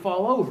and they would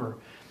fall over.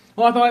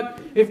 Well, I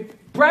thought,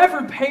 if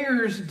Bradford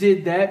pears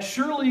did that,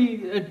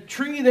 surely a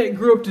tree that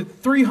grew up to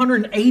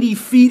 380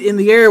 feet in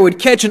the air would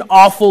catch an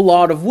awful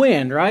lot of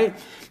wind, right?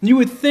 You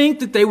would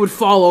think that they would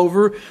fall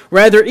over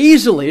rather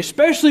easily,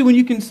 especially when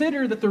you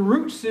consider that the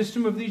root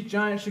system of these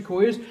giant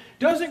sequoias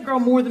doesn't grow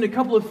more than a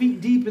couple of feet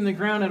deep in the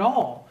ground at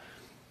all.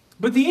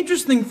 But the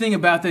interesting thing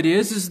about that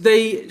is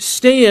they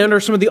stand, or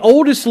some of the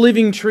oldest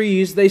living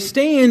trees, they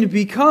stand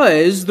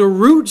because the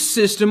root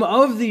system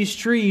of these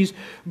trees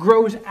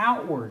grows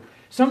outward,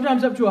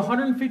 sometimes up to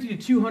 150 to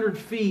 200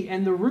 feet,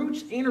 and the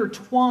roots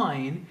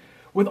intertwine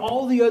with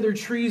all the other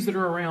trees that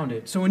are around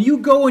it. So when you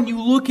go and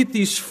you look at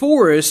these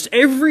forests,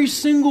 every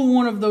single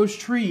one of those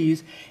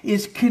trees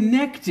is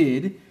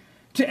connected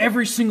to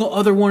every single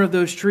other one of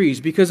those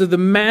trees because of the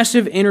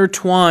massive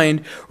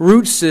intertwined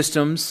root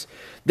systems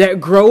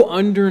that grow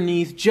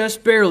underneath,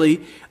 just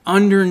barely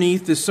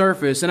underneath the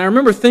surface. And I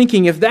remember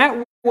thinking, if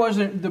that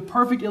wasn't the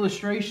perfect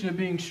illustration of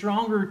being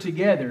stronger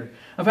together,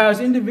 of how as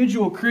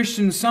individual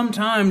Christians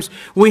sometimes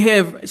we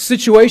have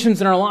situations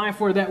in our life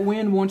where that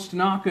wind wants to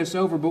knock us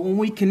over, but when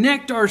we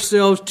connect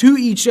ourselves to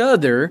each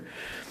other,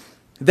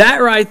 that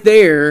right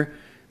there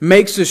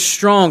makes us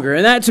stronger.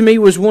 And that to me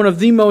was one of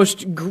the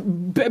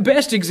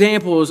best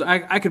examples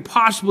I could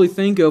possibly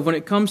think of when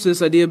it comes to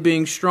this idea of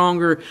being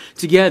stronger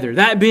together.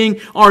 That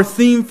being our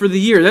theme for the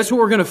year. That's what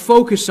we're going to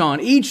focus on.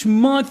 Each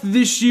month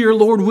this year,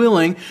 Lord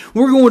willing,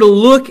 we're going to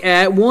look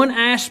at one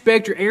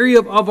aspect or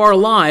area of our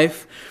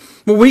life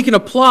where we can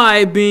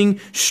apply being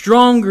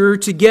stronger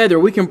together.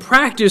 We can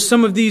practice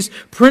some of these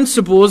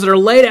principles that are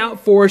laid out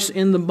for us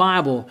in the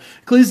Bible.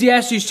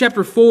 Ecclesiastes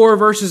chapter 4,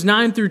 verses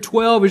 9 through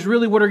 12 is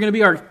really what are going to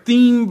be our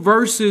theme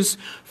verses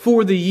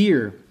for the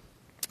year.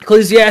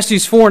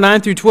 Ecclesiastes 4,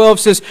 9 through 12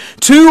 says,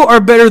 2 are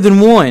better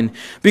than one,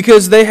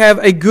 because they have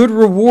a good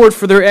reward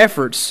for their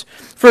efforts.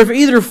 For if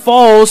either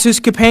falls, his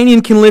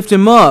companion can lift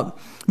him up.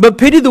 But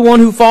pity the one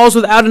who falls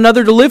without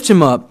another to lift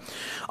him up.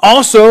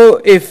 Also,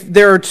 if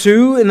there are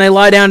two and they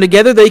lie down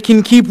together, they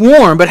can keep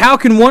warm. But how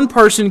can one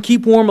person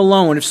keep warm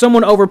alone? If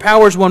someone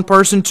overpowers one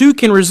person, two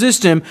can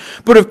resist him.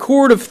 But a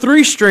cord of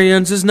 3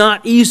 strands is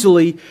not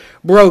easily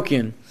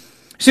broken.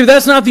 See,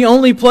 that's not the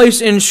only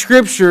place in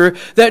Scripture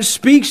that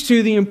speaks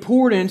to the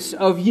importance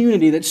of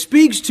unity, that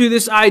speaks to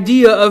this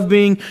idea of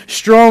being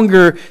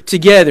stronger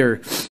together.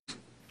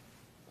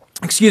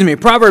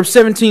 Proverbs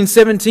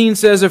 17:17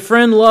 says, a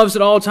friend loves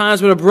at all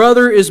times, but a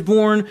brother is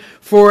born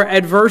for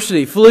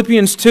adversity.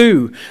 Philippians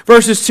 2,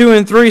 verses 2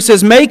 and 3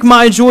 says, make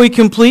my joy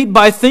complete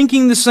by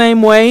thinking the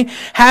same way,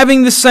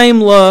 having the same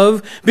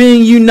love,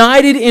 being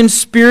united in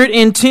spirit,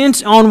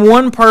 intent on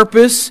one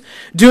purpose,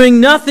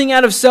 doing nothing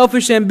out of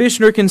selfish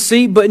ambition or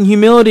conceit, but in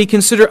humility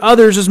consider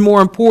others as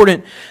more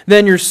important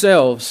than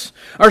yourselves.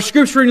 Our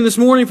scripture reading this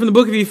morning from the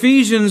book of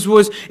Ephesians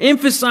was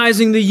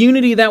emphasizing the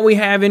unity that we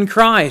have in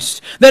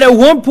Christ. That at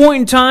one point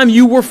in time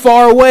you were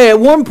far away. At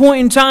one point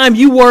in time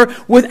you were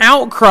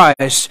without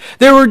Christ.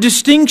 There were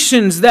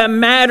distinctions that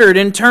mattered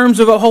in terms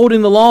of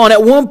upholding the law. And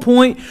at one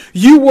point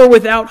you were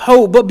without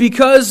hope. But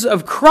because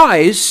of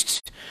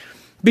Christ,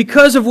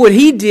 because of what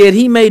He did,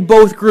 He made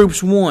both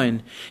groups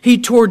one. He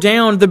tore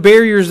down the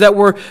barriers that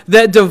were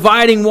that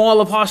dividing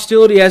wall of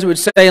hostility, as it would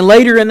say. And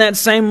later in that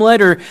same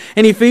letter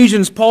in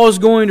Ephesians, Paul is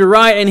going to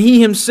write, and he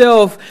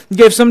himself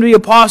gave some to be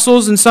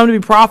apostles, and some to be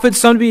prophets,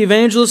 some to be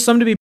evangelists, some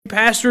to be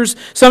pastors,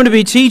 some to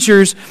be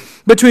teachers,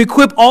 but to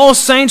equip all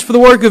saints for the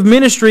work of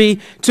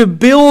ministry, to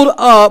build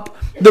up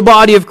the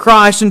body of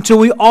Christ until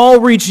we all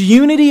reach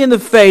unity in the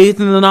faith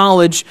and the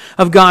knowledge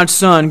of God's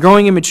Son,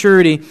 growing in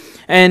maturity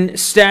and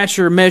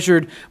stature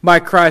measured by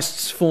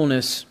Christ's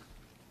fullness.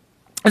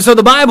 And so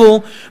the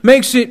Bible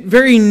makes it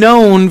very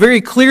known, very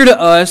clear to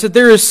us that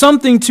there is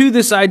something to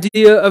this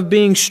idea of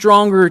being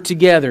stronger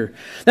together.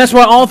 That's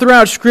why all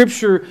throughout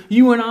Scripture,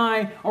 you and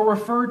I are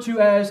referred to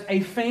as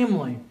a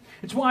family.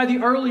 It's why the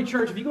early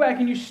church, if you go back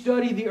and you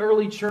study the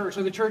early church,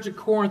 like the church at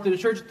Corinth, the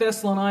church at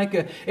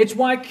Thessalonica, it's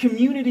why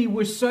community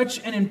was such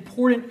an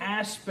important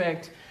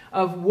aspect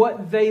of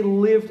what they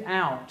lived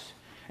out.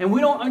 And we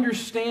don't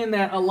understand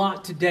that a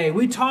lot today.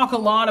 We talk a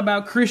lot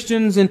about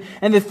Christians and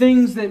the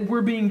things that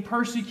we're being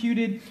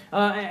persecuted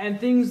and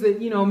things that,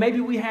 maybe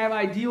we have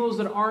ideals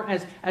that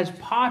aren't as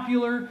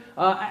popular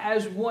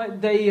as what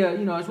they,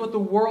 as what the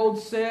world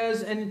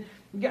says. And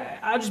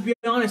I'll just be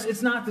honest,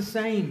 it's not the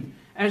same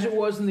as it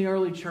was in the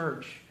early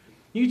church.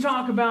 You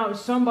talk about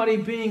somebody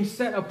being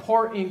set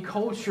apart in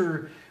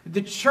culture.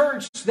 The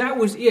church, that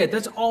was it.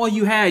 That's all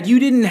you had. You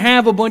didn't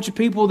have a bunch of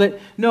people that,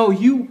 no,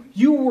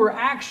 you were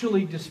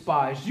actually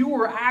despised. You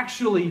were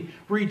actually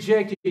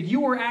rejected.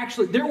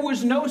 There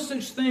was no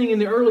such thing in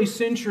the early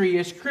century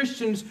as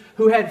Christians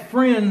who had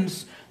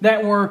friends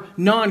that were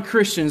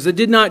non-Christians, that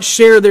did not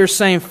share their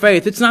same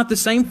faith. It's not the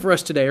same for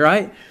us today,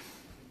 right?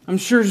 I'm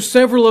sure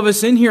several of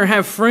us in here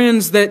have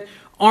friends that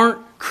aren't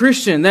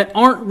Christian, that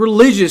aren't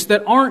religious,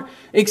 that aren't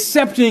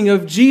accepting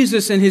of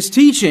Jesus and His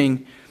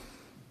teaching.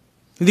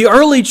 The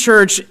early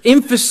church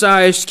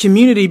emphasized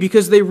community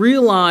because they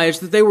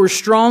realized that they were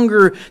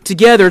stronger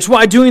together. It's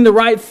why doing the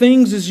right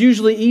things is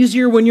usually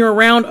easier when you're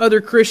around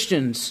other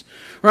Christians,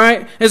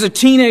 right? As a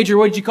teenager,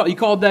 what did you call? You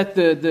called that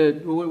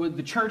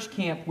the church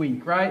camp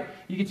week, right?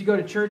 You get to go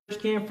to church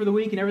camp for the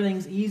week and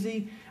everything's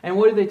easy. And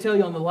what did they tell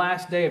you on the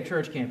last day of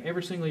church camp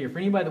every single year? For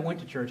anybody that went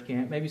to church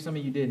camp, maybe some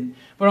of you didn't,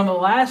 but on the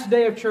last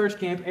day of church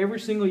camp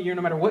every single year,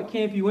 no matter what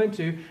camp you went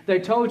to, they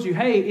told you,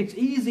 hey, it's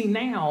easy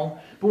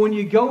now, but when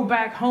you go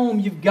back home,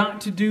 you've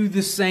got to do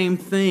the same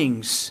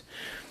things.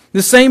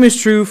 The same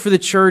is true for the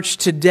church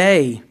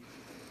today.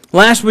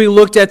 Last we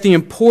looked at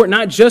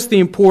not just the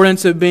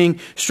importance of being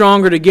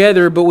stronger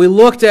together, but we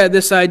looked at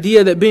this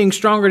idea that being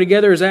stronger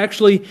together is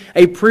actually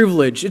a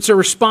privilege. It's a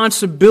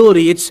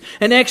responsibility. It's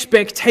an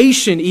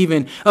expectation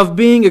even of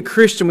being a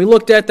Christian. We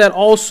looked at that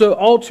also,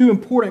 all too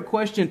important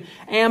question,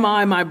 am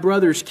I my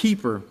brother's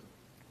keeper?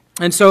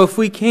 And so if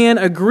we can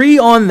agree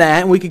on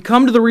that, and we can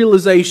come to the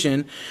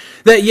realization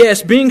that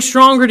yes, being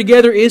stronger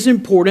together is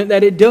important,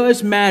 that it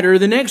does matter,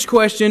 the next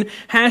question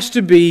has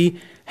to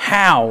be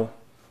how?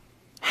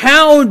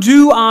 How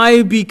do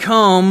I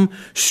become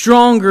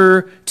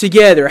stronger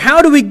together?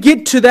 How do we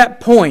get to that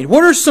point?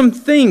 What are some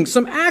things,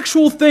 some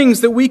actual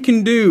things that we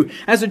can do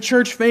as a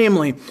church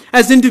family,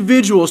 as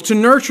individuals, to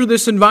nurture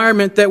this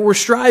environment that we're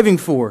striving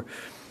for?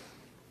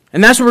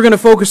 And that's what we're going to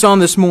focus on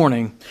this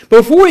morning. But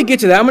before we get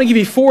to that, I'm going to give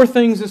you 4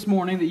 things this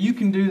morning that you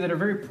can do that are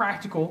very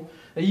practical,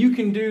 that you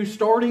can do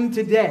starting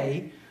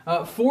today.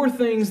 4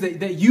 things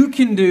that you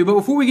can do. But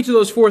before we get to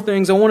those 4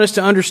 things, I want us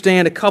to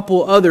understand a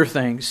couple other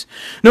things.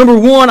 Number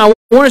 1, I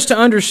want us to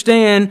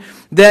understand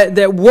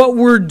that what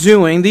we're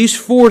doing, these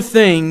 4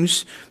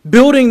 things,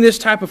 building this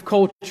type of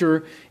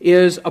culture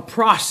is a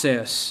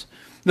process.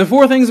 The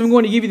 4 things I'm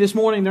going to give you this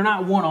morning, they're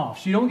not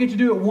one-offs. You don't get to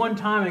do it one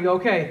time and go,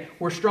 okay,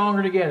 we're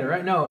stronger together,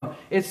 right? No,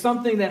 it's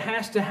something that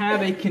has to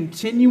have a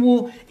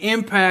continual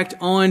impact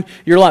on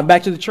your life.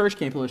 Back to the church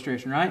camp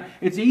illustration, right?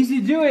 It's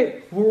easy to do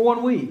it for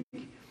 1 week.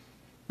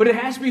 But it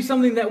has to be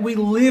something that we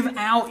live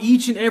out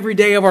each and every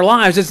day of our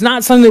lives. It's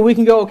not something that we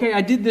can go, okay,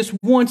 I did this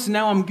once and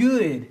now I'm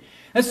good.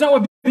 That's not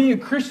what being a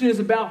Christian is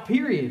about,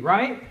 period,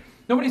 right?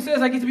 Nobody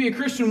says I get to be a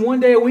Christian 1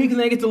 day a week and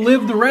then I get to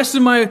live the rest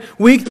of my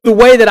week the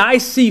way that I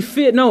see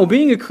fit. No,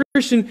 being a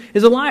Christian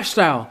is a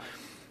lifestyle.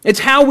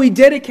 It's how we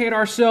dedicate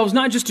ourselves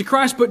not just to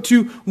Christ but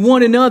to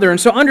one another. And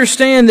so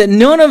understand that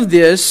none of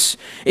this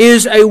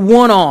is a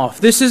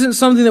one-off. This isn't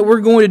something that we're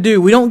going to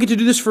do. We don't get to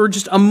do this for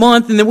just a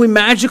month and then we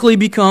magically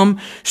become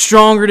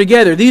stronger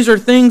together. These are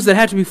things that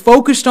have to be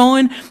focused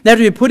on, that have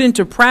to be put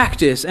into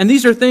practice. And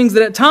these are things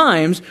that at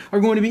times are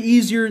going to be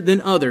easier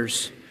than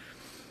others.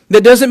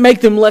 That doesn't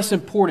make them less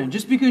important.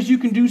 Just because you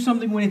can do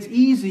something when it's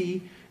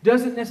easy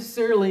doesn't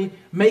necessarily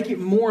make it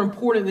more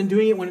important than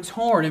doing it when it's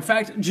hard. In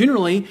fact,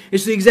 generally,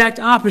 it's the exact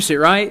opposite,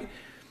 right?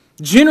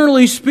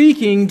 Generally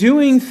speaking,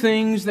 doing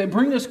things that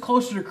bring us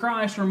closer to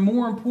Christ are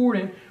more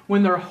important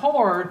when they're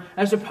hard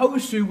as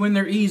opposed to when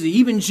they're easy.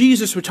 Even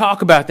Jesus would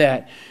talk about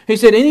that. He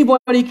said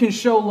anybody can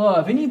show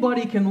love.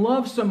 Anybody can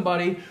love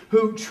somebody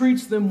who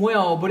treats them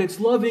well, but it's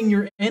loving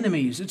your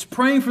enemies. It's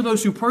praying for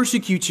those who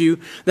persecute you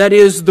that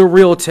is the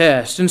real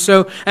test. And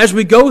so as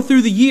we go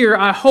through the year,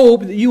 I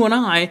hope that you and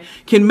I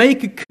can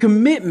make a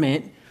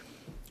commitment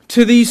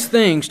to these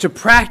things, to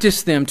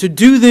practice them, to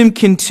do them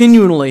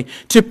continually,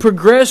 to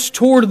progress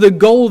toward the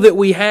goal that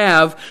we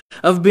have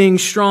of being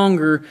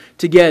stronger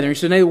together.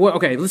 So,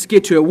 okay, let's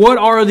get to it. What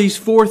are these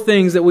 4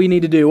 things that we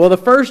need to do? Well, the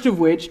first of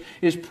which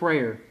is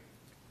prayer.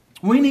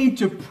 We need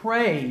to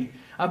pray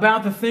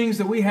about the things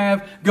that we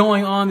have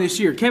going on this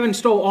year. Kevin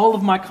stole all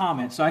of my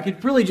comments, so I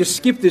could really just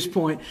skip this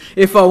point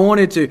if I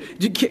wanted to.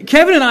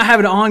 Kevin and I have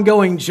an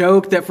ongoing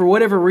joke that for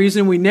whatever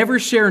reason we never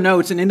share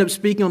notes and end up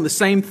speaking on the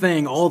same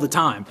thing all the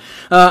time.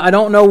 I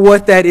don't know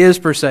what that is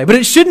per se, but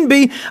it shouldn't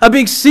be a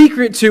big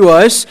secret to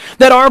us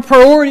that our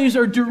priorities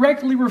are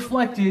directly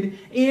reflected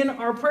in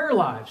our prayer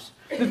lives.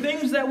 The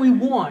things that we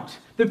want,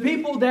 the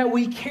people that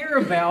we care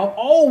about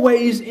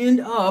always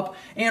end up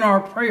in our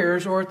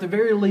prayers, or at the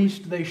very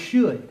least they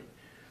should.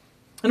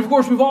 And of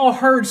course, we've all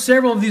heard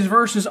several of these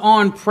verses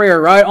on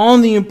prayer, right?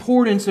 On the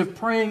importance of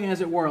praying,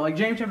 as it were. Like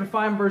James chapter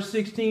 5, verse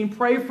 16,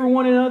 pray for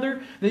one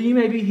another that you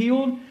may be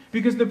healed,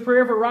 because the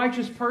prayer of a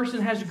righteous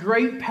person has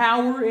great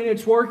power in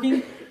its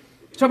working.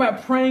 Talk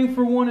about praying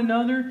for one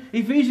another.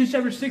 Ephesians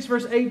chapter 6,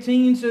 verse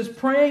 18 says,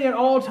 praying at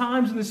all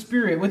times in the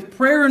Spirit, with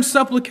prayer and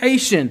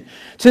supplication.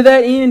 To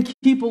that end,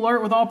 keep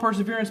alert with all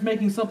perseverance,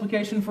 making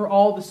supplication for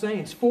all the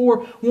saints,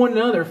 for one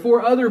another,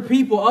 for other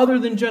people other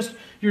than just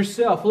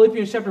yourself.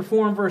 Philippians chapter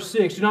 4 and verse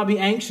 6, do not be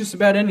anxious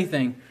about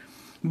anything,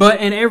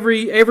 but in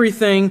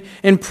everything,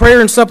 in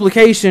prayer and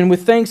supplication,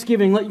 with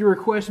thanksgiving, let your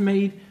requests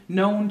made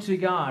known to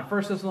God.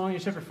 1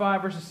 Thessalonians chapter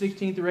 5, verses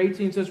 16 through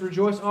 18 says,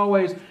 rejoice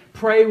always,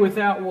 pray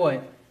without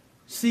what?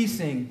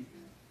 Ceasing.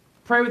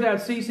 Pray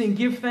without ceasing.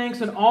 Give thanks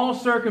in all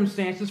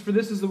circumstances, for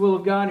this is the will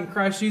of God in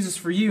Christ Jesus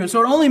for you. And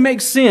so it only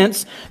makes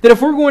sense that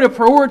if we're going to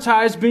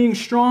prioritize being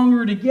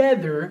stronger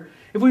together,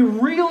 if we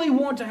really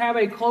want to have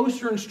a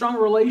closer and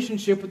stronger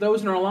relationship with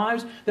those in our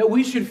lives, that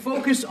we should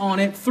focus on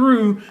it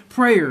through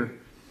prayer.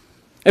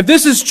 If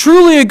this is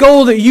truly a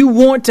goal that you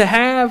want to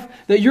have,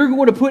 that you're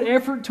going to put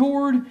effort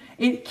toward,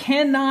 it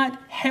cannot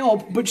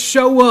help but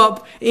show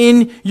up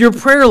in your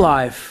prayer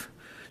life.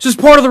 This is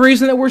part of the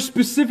reason that we're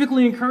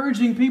specifically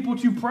encouraging people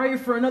to pray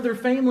for another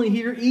family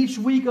here each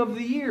week of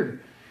the year.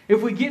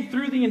 If we get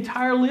through the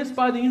entire list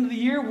by the end of the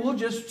year, we'll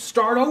just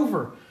start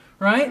over,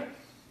 right?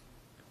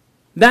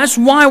 That's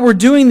why we're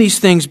doing these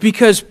things,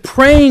 because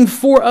praying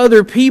for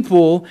other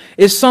people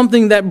is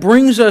something that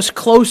brings us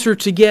closer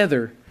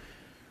together.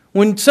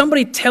 When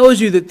somebody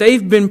tells you that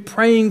they've been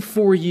praying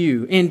for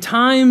you in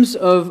times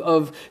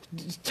of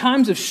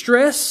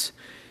stress,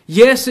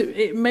 yes,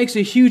 it makes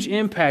a huge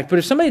impact. But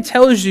if somebody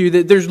tells you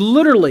that there's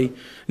literally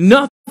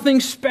nothing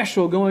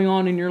special going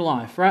on in your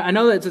life, right? I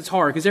know that it's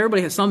hard because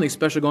everybody has something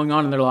special going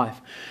on in their life.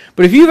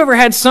 But if you've ever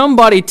had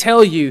somebody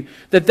tell you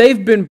that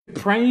they've been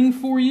praying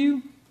for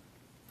you,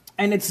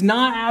 and it's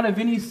not out of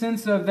any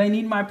sense of they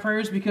need my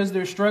prayers because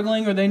they're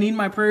struggling, or they need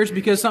my prayers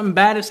because something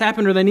bad has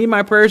happened, or they need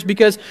my prayers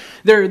because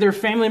their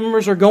family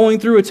members are going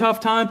through a tough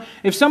time.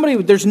 If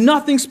there's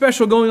nothing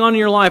special going on in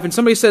your life and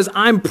somebody says,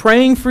 I'm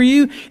praying for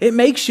you, it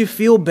makes you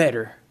feel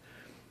better.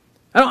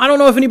 I don't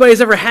know if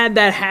anybody's ever had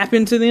that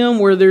happen to them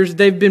where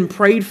they've been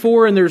prayed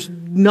for and there's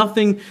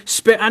nothing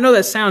I know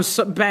that sounds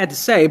so bad to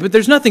say, but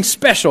there's nothing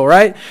special,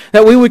 right?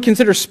 That we would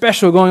consider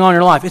special going on in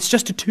your life. It's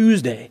just a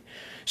Tuesday.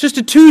 It's just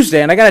a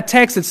Tuesday, and I got a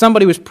text that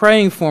somebody was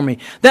praying for me.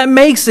 That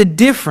makes a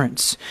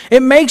difference. It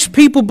makes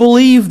people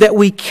believe that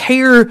we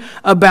care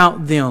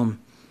about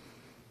them.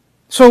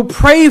 So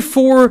pray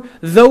for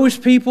those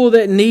people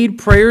that need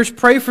prayers.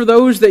 Pray for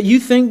those that you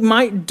think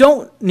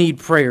don't need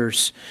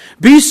prayers.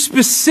 Be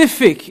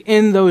specific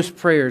in those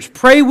prayers.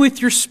 Pray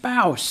with your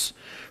spouse.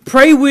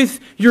 Pray with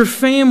your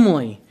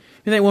family.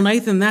 You think, well,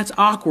 Nathan, that's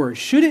awkward.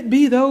 Should it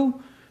be, though?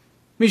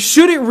 I mean,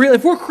 should it really,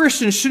 if we're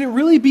Christians, should it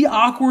really be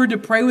awkward to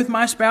pray with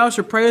my spouse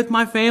or pray with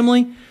my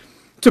family?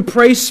 To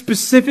pray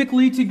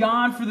specifically to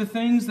God for the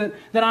things that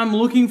I'm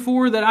looking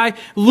for, that I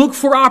look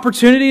for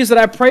opportunities, that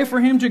I pray for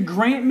Him to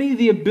grant me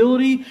the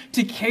ability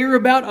to care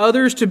about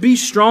others, to be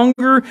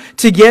stronger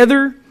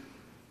together?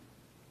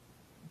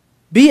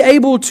 Be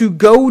able to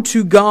go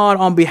to God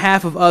on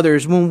behalf of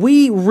others. When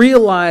we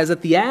realize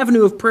that the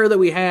avenue of prayer that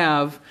we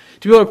have,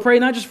 to be able to pray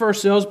not just for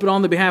ourselves, but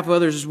on the behalf of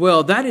others as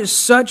well, that is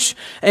such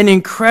an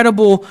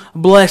incredible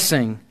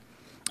blessing.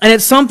 And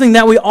it's something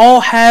that we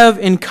all have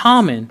in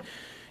common.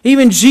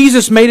 Even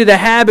Jesus made it a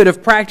habit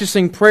of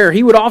practicing prayer.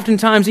 He would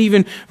oftentimes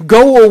even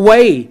go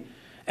away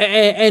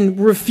and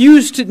would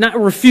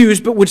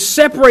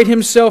separate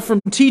himself from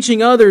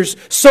teaching others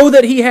so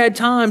that he had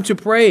time to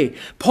pray.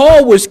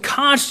 Paul was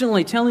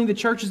constantly telling the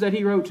churches that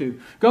he wrote to,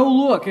 go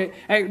look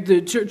at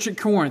the church at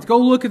Corinth, go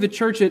look at the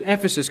church at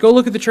Ephesus, go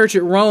look at the church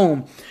at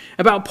Rome,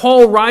 about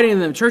Paul writing to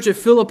them, church at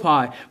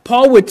Philippi.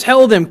 Paul would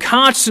tell them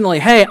constantly,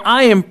 hey,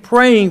 I am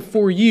praying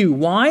for you.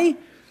 Why?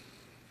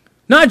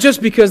 Not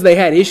just because they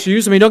had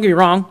issues. I mean, don't get me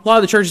wrong, a lot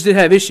of the churches did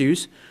have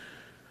issues.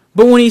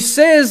 But when he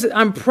says,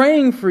 I'm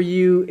praying for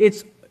you,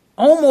 it's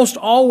almost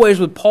always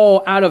with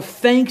Paul out of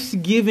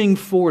thanksgiving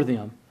for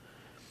them,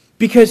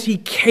 because he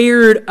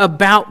cared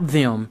about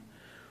them.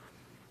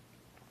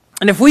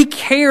 And if we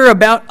care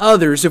about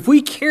others, if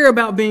we care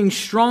about being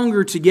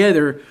stronger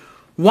together,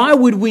 why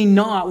would we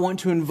not want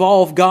to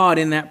involve God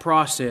in that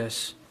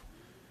process?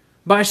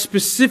 By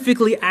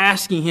specifically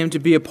asking Him to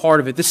be a part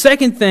of it. The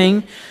second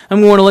thing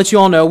I'm going to let you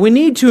all know, we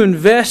need to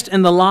invest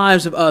in the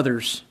lives of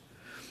others.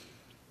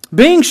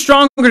 Being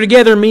stronger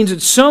together means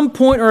at some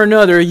point or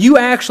another, you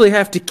actually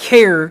have to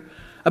care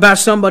about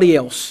somebody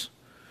else.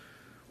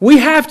 We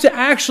have to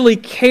actually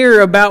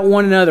care about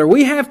one another.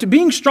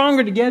 Being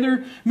stronger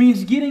together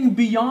means getting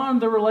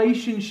beyond the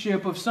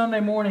relationship of Sunday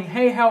morning.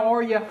 Hey, how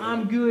are you?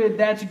 I'm good.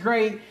 That's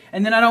great.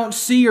 And then I don't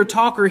see or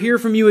talk or hear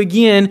from you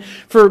again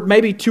for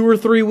maybe 2 or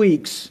 3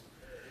 weeks.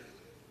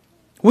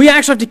 We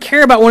actually have to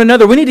care about one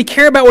another. We need to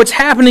care about what's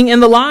happening in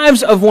the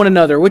lives of one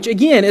another, which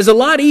again is a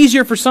lot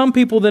easier for some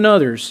people than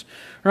others.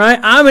 Right?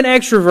 I'm an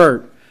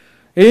extrovert.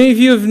 If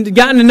you've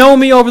gotten to know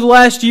me over the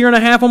last year and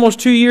a half, almost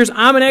 2 years,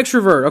 I'm an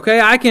extrovert.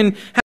 Okay, I can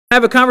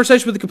have a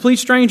conversation with a complete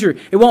stranger.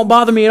 It won't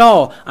bother me at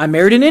all. I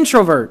married an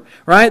introvert.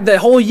 Right? That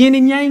whole yin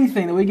and yang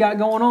thing that we got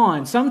going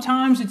on.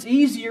 Sometimes it's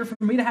easier for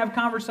me to have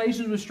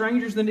conversations with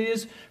strangers than it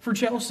is for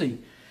Chelsea.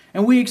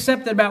 And we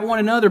accept that about one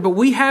another, but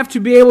we have to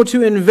be able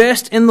to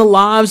invest in the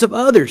lives of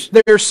others.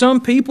 There are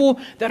some people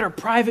that are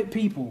private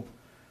people.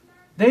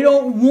 They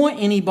don't want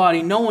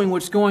anybody knowing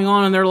what's going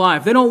on in their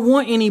life. They don't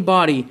want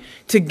anybody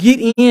to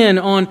get in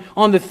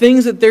on the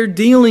things that they're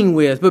dealing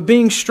with. But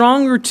being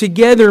stronger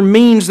together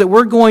means that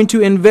we're going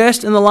to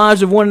invest in the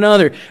lives of one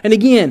another. And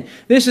again,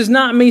 this is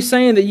not me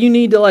saying that you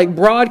need to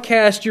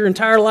broadcast your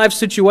entire life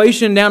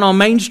situation down on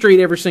Main Street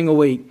every single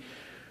week.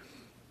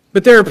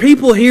 But there are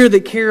people here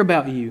that care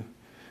about you.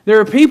 There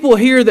are people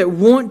here that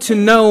want to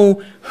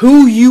know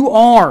who you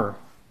are.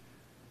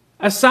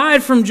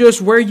 Aside from just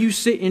where you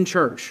sit in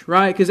church,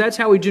 right? Because that's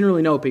how we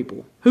generally know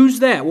people. Who's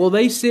that? Well,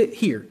 they sit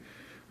here,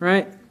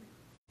 right?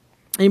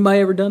 Anybody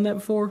ever done that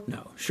before?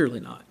 No,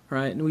 surely not,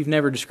 right? And we've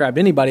never described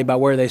anybody by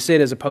where they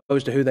sit as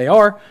opposed to who they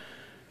are.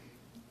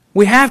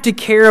 We have to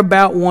care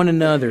about one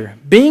another.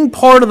 Being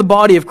part of the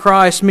body of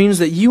Christ means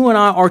that you and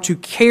I are to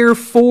care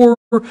for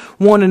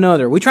one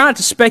another. We try not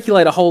to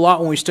speculate a whole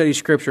lot when we study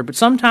Scripture, but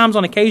sometimes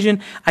on occasion,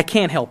 I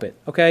can't help it,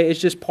 okay? It's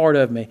just part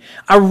of me.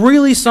 I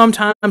really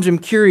sometimes am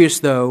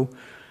curious, though,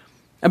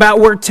 about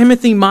where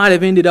Timothy might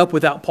have ended up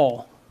without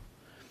Paul,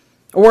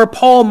 or where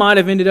Paul might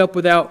have ended up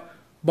without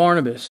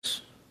Barnabas,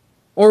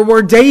 or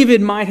where David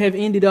might have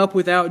ended up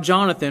without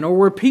Jonathan, or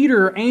where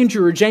Peter,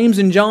 Andrew, or James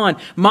and John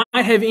might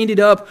have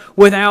ended up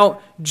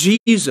without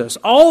Jesus.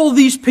 All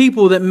these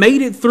people that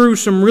made it through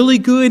some really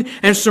good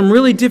and some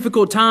really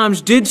difficult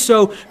times did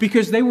so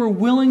because they were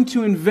willing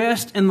to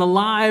invest in the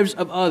lives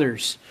of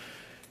others,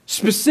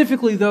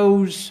 specifically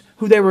those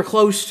who they were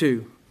close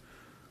to,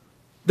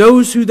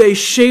 those who they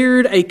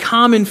shared a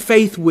common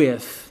faith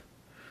with.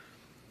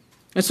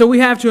 And so we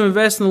have to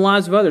invest in the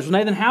lives of others. Well,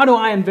 Nathan, how do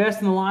I invest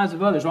in the lives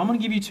of others? Well, I'm going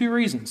to give you two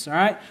reasons, all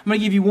right? I'm going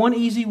to give you one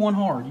easy, one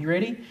hard. You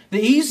ready? The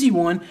easy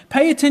one,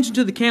 pay attention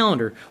to the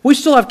calendar. We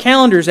still have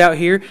calendars out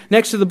here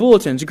next to the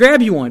bulletins.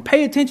 Grab you one.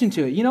 Pay attention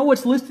to it. You know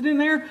what's listed in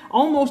there?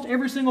 Almost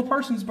every single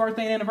person's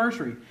birthday and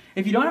anniversary.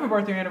 If you don't have a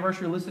birthday or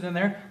anniversary listed in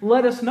there,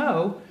 let us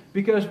know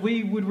because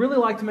we would really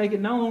like to make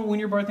it known when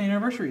your birthday and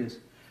anniversary is,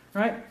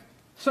 right?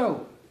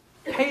 So,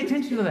 pay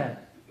attention to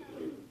that.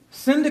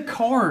 Send a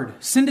card,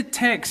 send a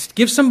text,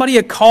 give somebody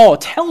a call,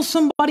 tell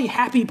somebody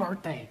happy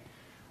birthday,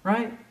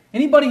 right?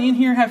 Anybody in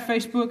here have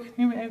Facebook?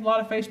 A lot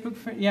of Facebook,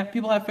 yeah,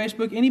 people have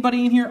Facebook.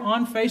 Anybody in here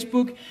on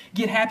Facebook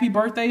get happy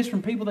birthdays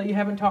from people that you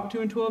haven't talked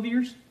to in 12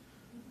 years?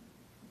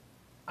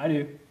 I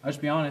do, I'll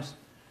just be honest,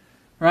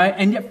 right?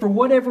 And yet for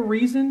whatever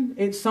reason,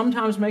 it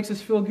sometimes makes us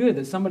feel good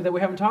that somebody that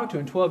we haven't talked to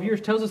in 12 years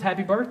tells us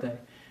happy birthday.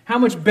 How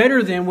much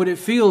better then would it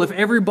feel if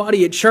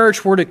everybody at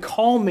church were to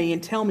call me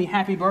and tell me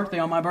happy birthday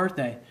on my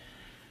birthday?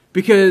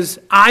 Because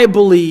I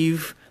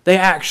believe they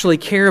actually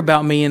care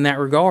about me in that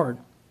regard.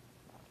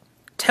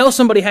 Tell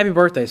somebody happy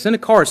birthday. Send a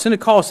card, send a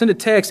call, send a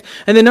text.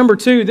 And then number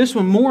two, this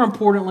one more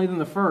importantly than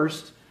the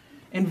first,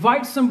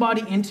 invite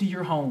somebody into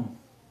your home.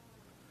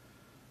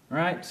 All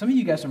right? Some of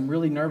you got some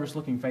really nervous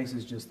looking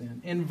faces just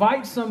then.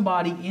 Invite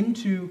somebody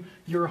into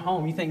your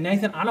home. You think,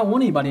 Nathan, I don't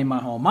want anybody in my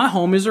home. My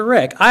home is a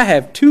wreck. I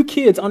have 2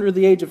 kids under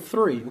the age of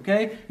 3,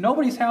 okay?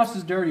 Nobody's house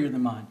is dirtier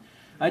than mine.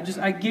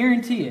 I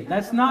guarantee it.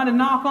 That's not a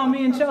knock on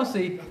me and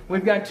Chelsea.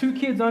 We've got 2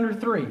 kids under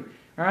 3. All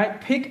right?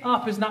 Pick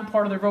up is not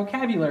part of their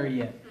vocabulary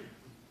yet.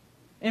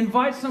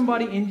 Invite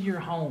somebody into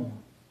your home.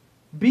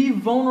 Be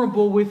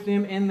vulnerable with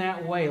them in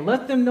that way.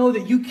 Let them know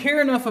that you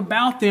care enough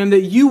about them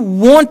that you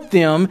want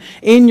them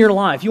in your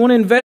life. You want to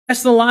invest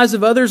in the lives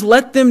of others?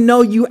 Let them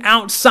know you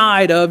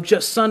outside of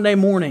just Sunday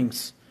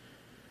mornings.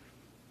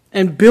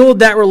 And build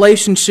that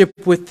relationship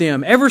with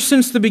them. Ever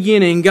since the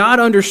beginning, God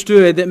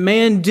understood that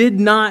man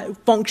did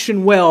not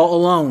function well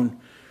alone.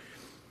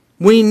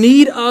 We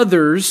need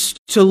others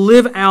to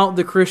live out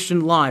the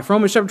Christian life.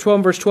 Romans chapter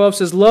 12, verse 12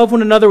 says, love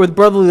one another with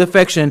brotherly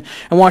affection.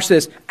 And watch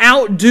this.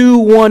 Outdo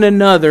one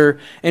another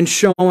in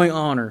showing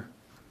honor.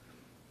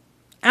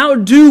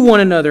 Outdo one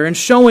another in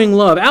showing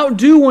love.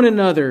 Outdo one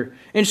another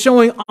in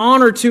showing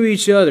honor to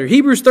each other.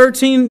 Hebrews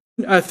 3,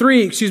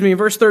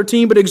 verse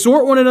 13, but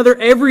exhort one another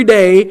every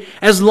day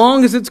as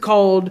long as it's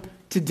called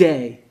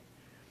today.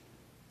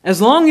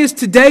 As long as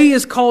today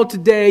is called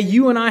today,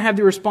 you and I have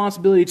the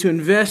responsibility to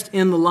invest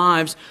in the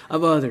lives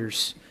of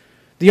others.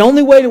 The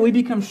only way that we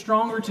become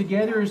stronger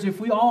together is if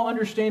we all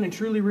understand and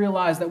truly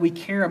realize that we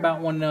care about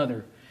one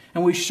another.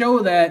 And we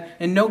show that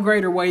in no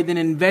greater way than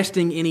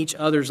investing in each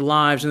other's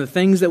lives and the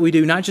things that we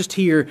do, not just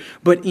here,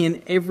 but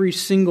in every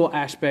single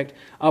aspect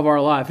of our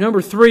life.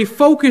 Number 3,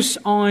 focus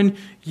on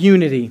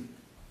unity.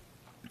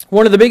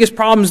 One of the biggest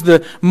problems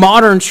the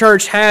modern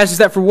church has is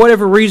that for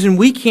whatever reason,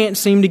 we can't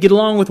seem to get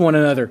along with one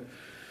another.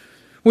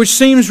 Which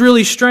seems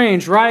really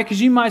strange, right? Because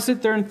you might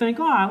sit there and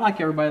think, oh, I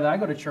like everybody that I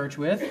go to church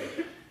with.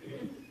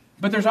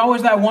 But there's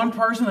always that one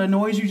person that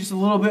annoys you just a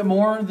little bit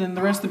more than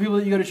the rest of the people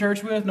that you go to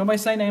church with. Nobody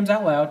say names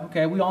out loud.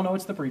 Okay, we all know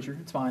it's the preacher.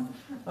 It's fine.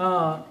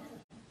 But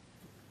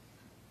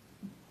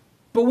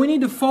we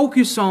need to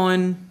focus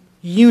on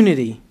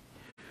unity.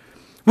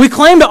 We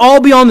claim to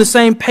all be on the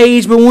same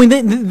page, but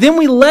then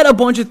we let a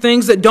bunch of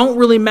things that don't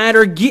really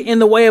matter get in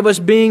the way of us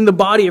being the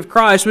body of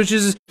Christ, which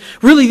is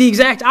really the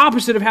exact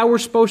opposite of how we're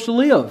supposed to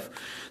live.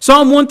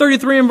 Psalm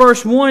 133 and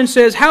verse 1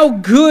 says, "How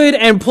good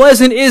and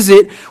pleasant is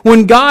it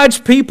when God's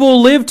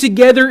people live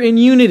together in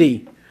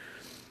unity."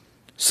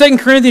 2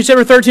 Corinthians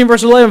chapter 13,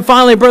 verse 11,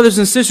 "Finally, brothers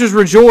and sisters,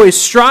 rejoice,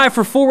 strive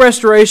for full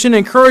restoration,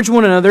 encourage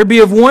one another, be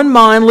of one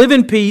mind, live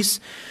in peace,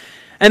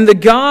 and the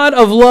God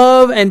of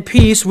love and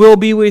peace will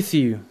be with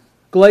you."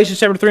 Galatians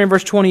chapter 3 and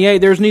verse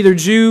 28, "There is neither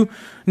Jew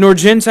nor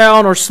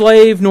Gentile nor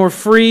slave nor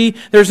free.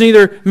 There is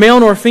neither male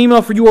nor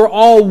female, for you are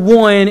all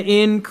one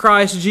in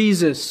Christ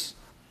Jesus."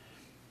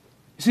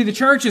 You see, the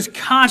church is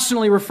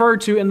constantly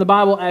referred to in the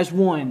Bible as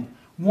one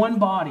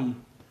body,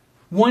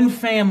 one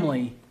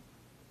family,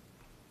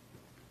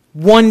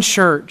 one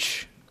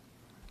church.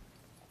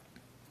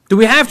 Do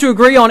we have to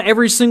agree on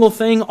every single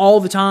thing all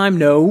the time?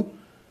 No.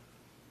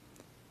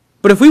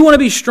 But if we want to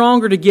be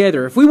stronger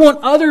together, if we want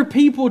other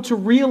people to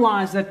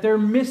realize that they're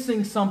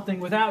missing something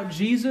without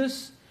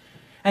Jesus,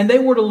 and they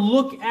were to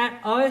look at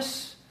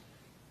us,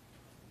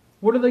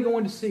 what are they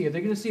going to see? Are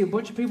they going to see a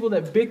bunch of people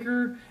that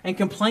bicker and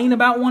complain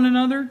about one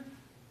another?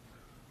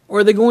 Or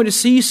are they going to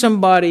see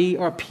somebody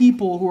or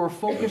people who are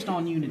focused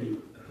on unity?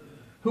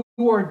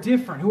 Who are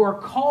different, who are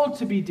called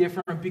to be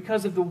different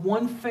because of the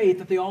one faith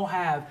that they all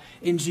have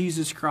in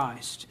Jesus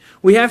Christ.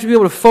 We have to be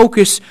able to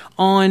focus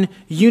on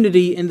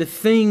unity in the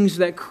things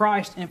that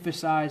Christ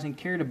emphasized and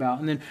cared about.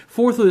 And then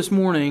fourthly this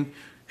morning,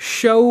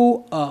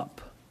 show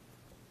up.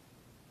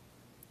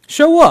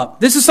 Show up.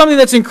 This is something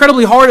that's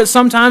incredibly hard at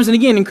some times and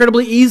again,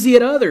 incredibly easy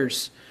at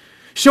others.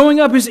 Showing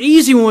up is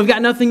easy when we've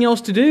got nothing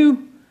else to do.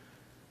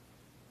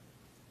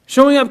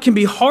 Showing up can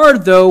be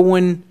hard though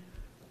when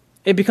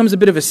it becomes a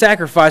bit of a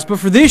sacrifice. But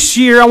for this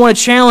year, I want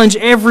to challenge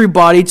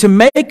everybody to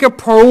make it a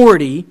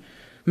priority,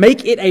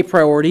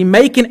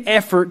 make an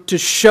effort to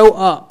show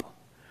up.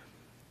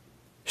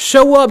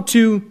 Show up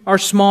to our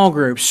small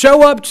groups.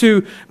 Show up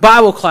to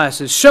Bible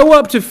classes. Show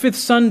up to Fifth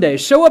Sunday.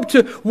 Show up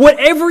to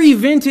whatever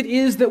event it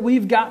is that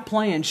we've got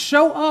planned.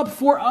 Show up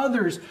for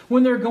others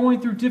when they're going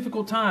through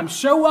difficult times.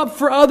 Show up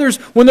for others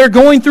when they're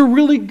going through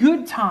really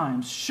good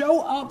times.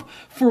 Show up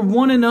for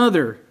one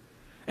another.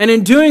 And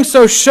in doing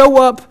so,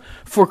 show up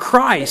for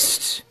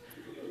Christ.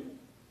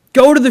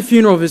 Go to the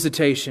funeral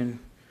visitation.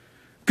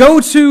 Go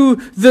to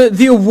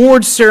the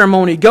awards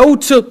ceremony. Go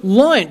to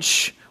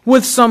lunch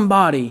with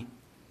somebody.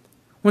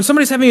 When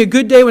somebody's having a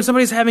good day, when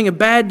somebody's having a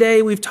bad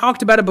day, we've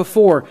talked about it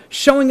before.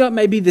 Showing up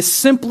may be the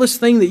simplest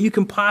thing that you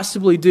can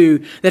possibly do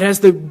that has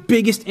the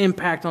biggest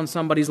impact on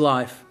somebody's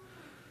life.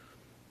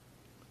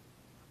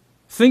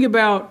 Think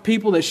about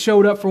people that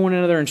showed up for one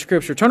another in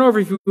Scripture. Turn over,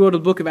 if you go to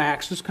the book of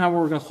Acts. This is kind of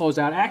where we're going to close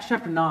out. Acts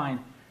chapter 9.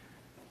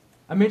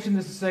 I mentioned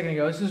this a second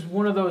ago. This is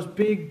one of those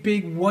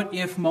big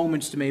what-if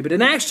moments to me. But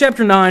in Acts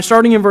chapter 9,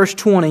 starting in verse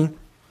 20,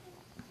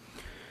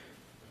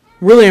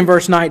 really in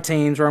verse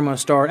 19 is where I'm going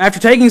to start. "After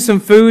taking some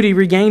food, he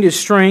regained his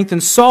strength,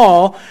 and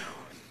Saul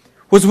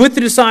was with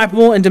the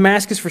disciple in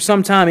Damascus for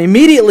some time.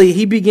 Immediately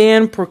he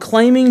began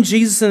proclaiming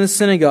Jesus in the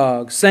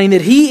synagogue, saying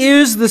that he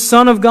is the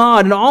Son of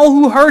God. And all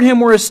who heard him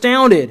were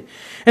astounded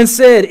and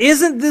said,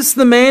 'Isn't this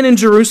the man in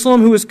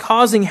Jerusalem who is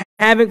causing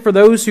havoc for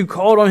those who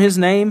called on his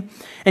name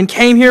and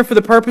came here for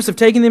the purpose of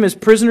taking them as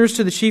prisoners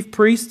to the chief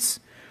priests?'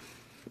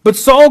 But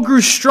Saul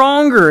grew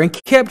stronger and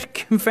kept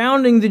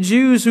confounding the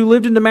Jews who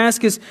lived in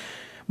Damascus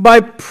by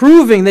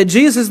proving that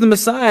Jesus is the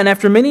Messiah. And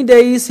after many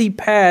days he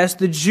passed,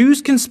 the Jews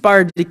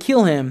conspired to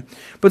kill him.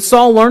 But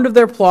Saul learned of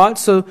their plot,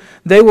 so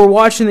they were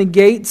watching the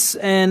gates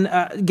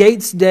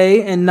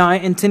day and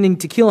night, intending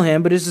to kill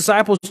him. But his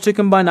disciples took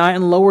him by night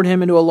and lowered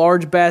him into a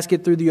large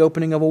basket through the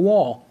opening of a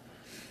wall."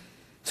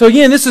 So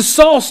again, this is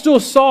Saul,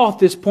 still Saul at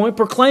this point,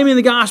 proclaiming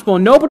the gospel.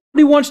 And nobody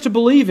wants to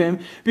believe him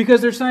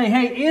because they're saying,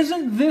 "Hey,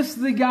 isn't this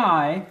the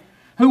guy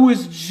who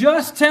was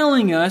just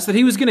telling us that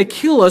he was going to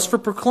kill us for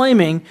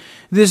proclaiming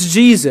this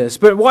Jesus?"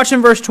 But watch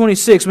in verse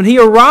 26. "When he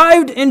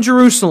arrived in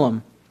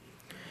Jerusalem,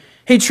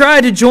 he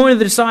tried to join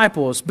the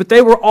disciples, but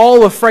they were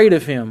all afraid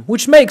of him."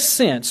 Which makes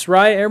sense,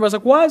 right? Everybody's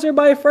like, why is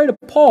everybody afraid of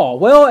Paul?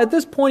 Well, at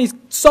this point, he's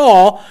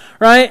Saul,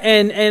 right?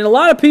 And a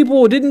lot of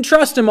people didn't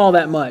trust him all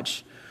that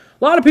much.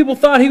 A lot of people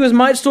thought he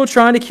might still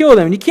trying to kill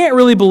them. And you can't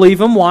really believe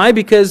him. Why?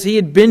 Because he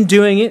had been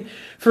doing it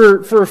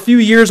for a few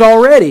years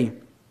already.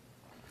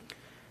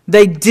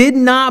 They did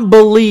not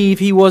believe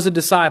he was a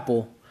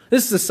disciple.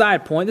 This is a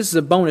side point. This is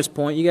a bonus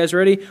point. You guys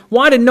ready?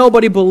 Why did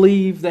nobody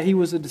believe that he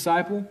was a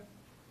disciple?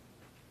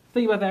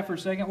 Think about that for a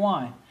second.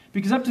 Why?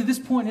 Because up to this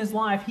point in his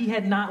life, he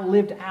had not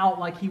lived out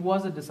like he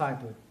was a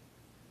disciple.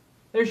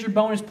 There's your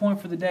bonus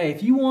point for the day.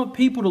 If you want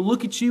people to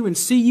look at you and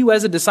see you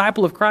as a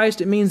disciple of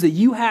Christ, it means that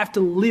you have to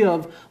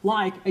live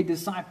like a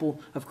disciple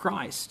of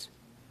Christ.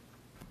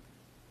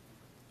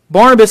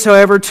 Barnabas,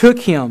 however,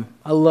 took him.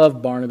 I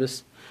love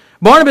Barnabas.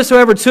 Barnabas,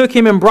 however, took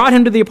him and brought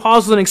him to the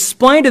apostles and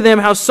explained to them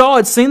how Saul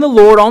had seen the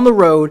Lord on the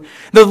road,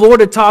 that the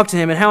Lord had talked to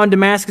him, and how in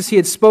Damascus he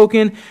had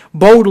spoken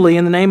boldly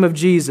in the name of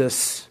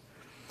Jesus.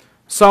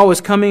 Saul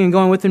was coming and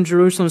going with him to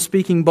Jerusalem,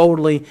 speaking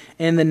boldly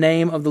in the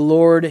name of the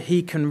Lord.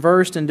 He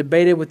conversed and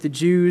debated with the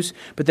Jews,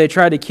 but they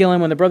tried to kill him.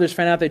 When the brothers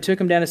found out, they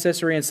took him down to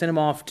Caesarea and sent him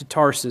off to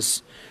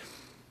Tarsus.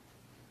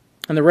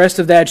 And the rest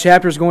of that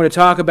chapter is going to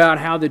talk about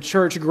how the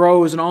church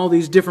grows in all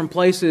these different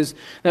places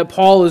that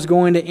Paul is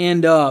going to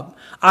end up.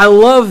 I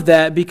love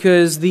that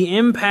because the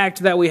impact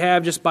that we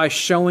have just by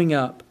showing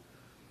up,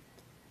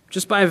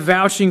 just by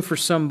vouching for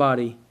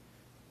somebody,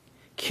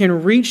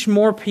 can reach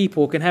more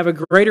people, can have a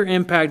greater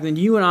impact than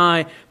you and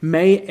I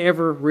may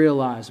ever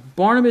realize.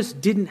 Barnabas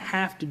didn't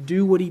have to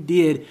do what he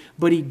did,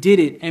 but he did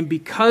it. And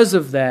because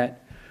of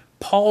that,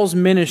 Paul's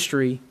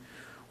ministry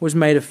was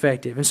made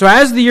effective. And so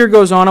as the year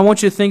goes on, I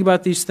want you to think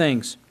about these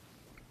things.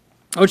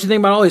 I want you to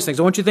think about all these things.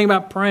 I want you to think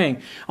about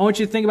praying. I want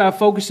you to think about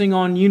focusing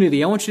on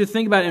unity. I want you to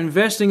think about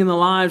investing in the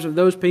lives of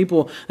those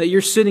people that you're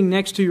sitting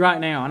next to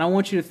right now. And I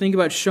want you to think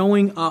about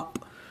showing up.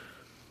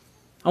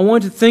 I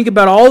want you to think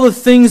about all the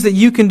things that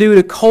you can do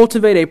to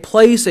cultivate a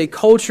place, a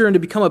culture, and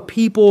to become a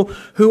people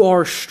who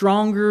are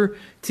stronger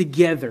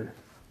together.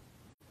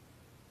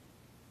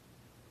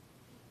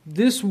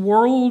 This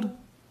world,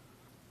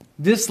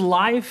 this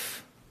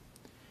life,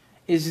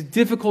 is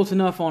difficult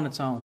enough on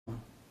its own.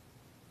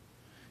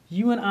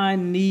 You and I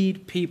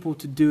need people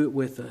to do it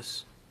with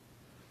us.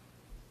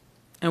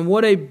 And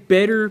what a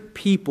better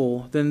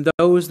people than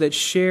those that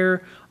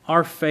share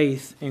our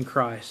faith in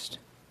Christ.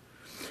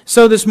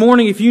 So this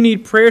morning, if you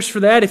need prayers for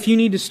that, if you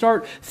need to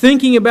start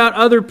thinking about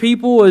other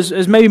people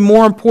as maybe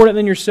more important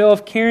than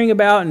yourself, caring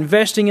about,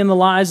 investing in the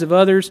lives of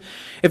others,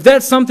 if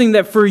that's something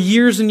that for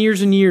years and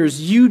years and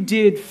years you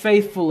did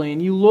faithfully,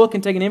 and you look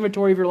and take an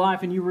inventory of your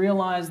life and you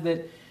realize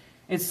that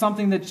it's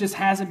something that just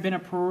hasn't been a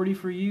priority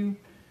for you,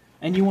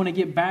 and you want to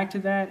get back to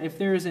that, if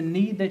there is a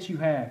need that you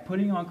have,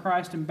 putting on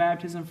Christ in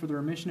baptism for the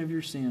remission of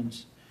your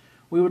sins,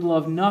 we would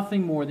love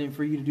nothing more than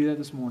for you to do that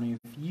this morning.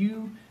 If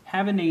you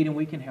have a need and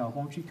we can help,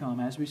 won't you come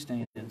as we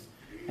stand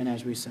and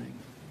as we sing?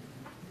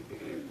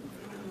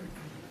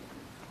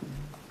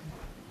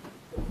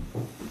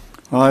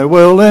 I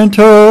will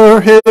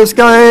enter his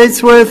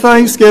gates with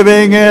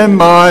thanksgiving in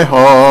my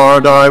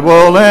heart. I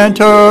will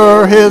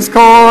enter his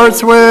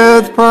courts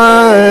with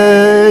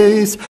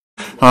praise.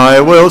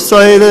 I will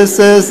say, this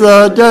is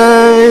the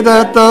day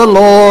that the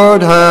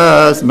Lord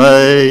has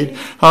made.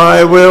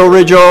 I will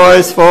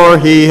rejoice, for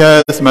he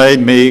has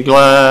made me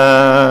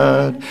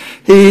glad.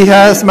 He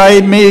has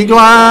made me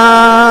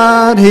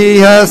glad. He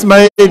has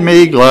made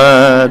me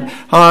glad.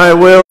 I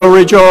will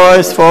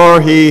rejoice, for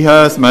he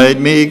has made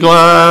me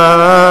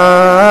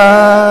glad.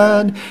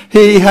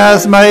 He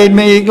has made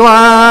me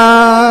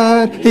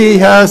glad. He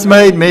has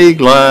made me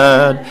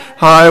glad.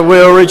 I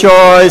will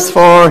rejoice,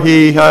 for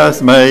he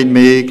has made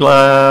me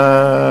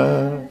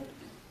glad.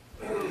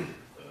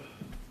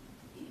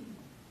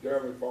 Dear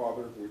Heavenly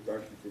Father, we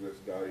thank you for this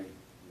day.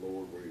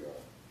 Lord, we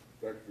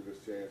thank you for this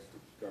chance to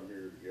come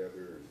here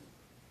together and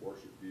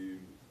worship you.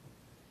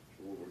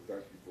 Lord, we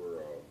thank you for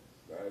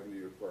the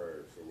avenue of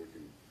prayer so we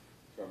can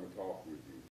come and talk with you.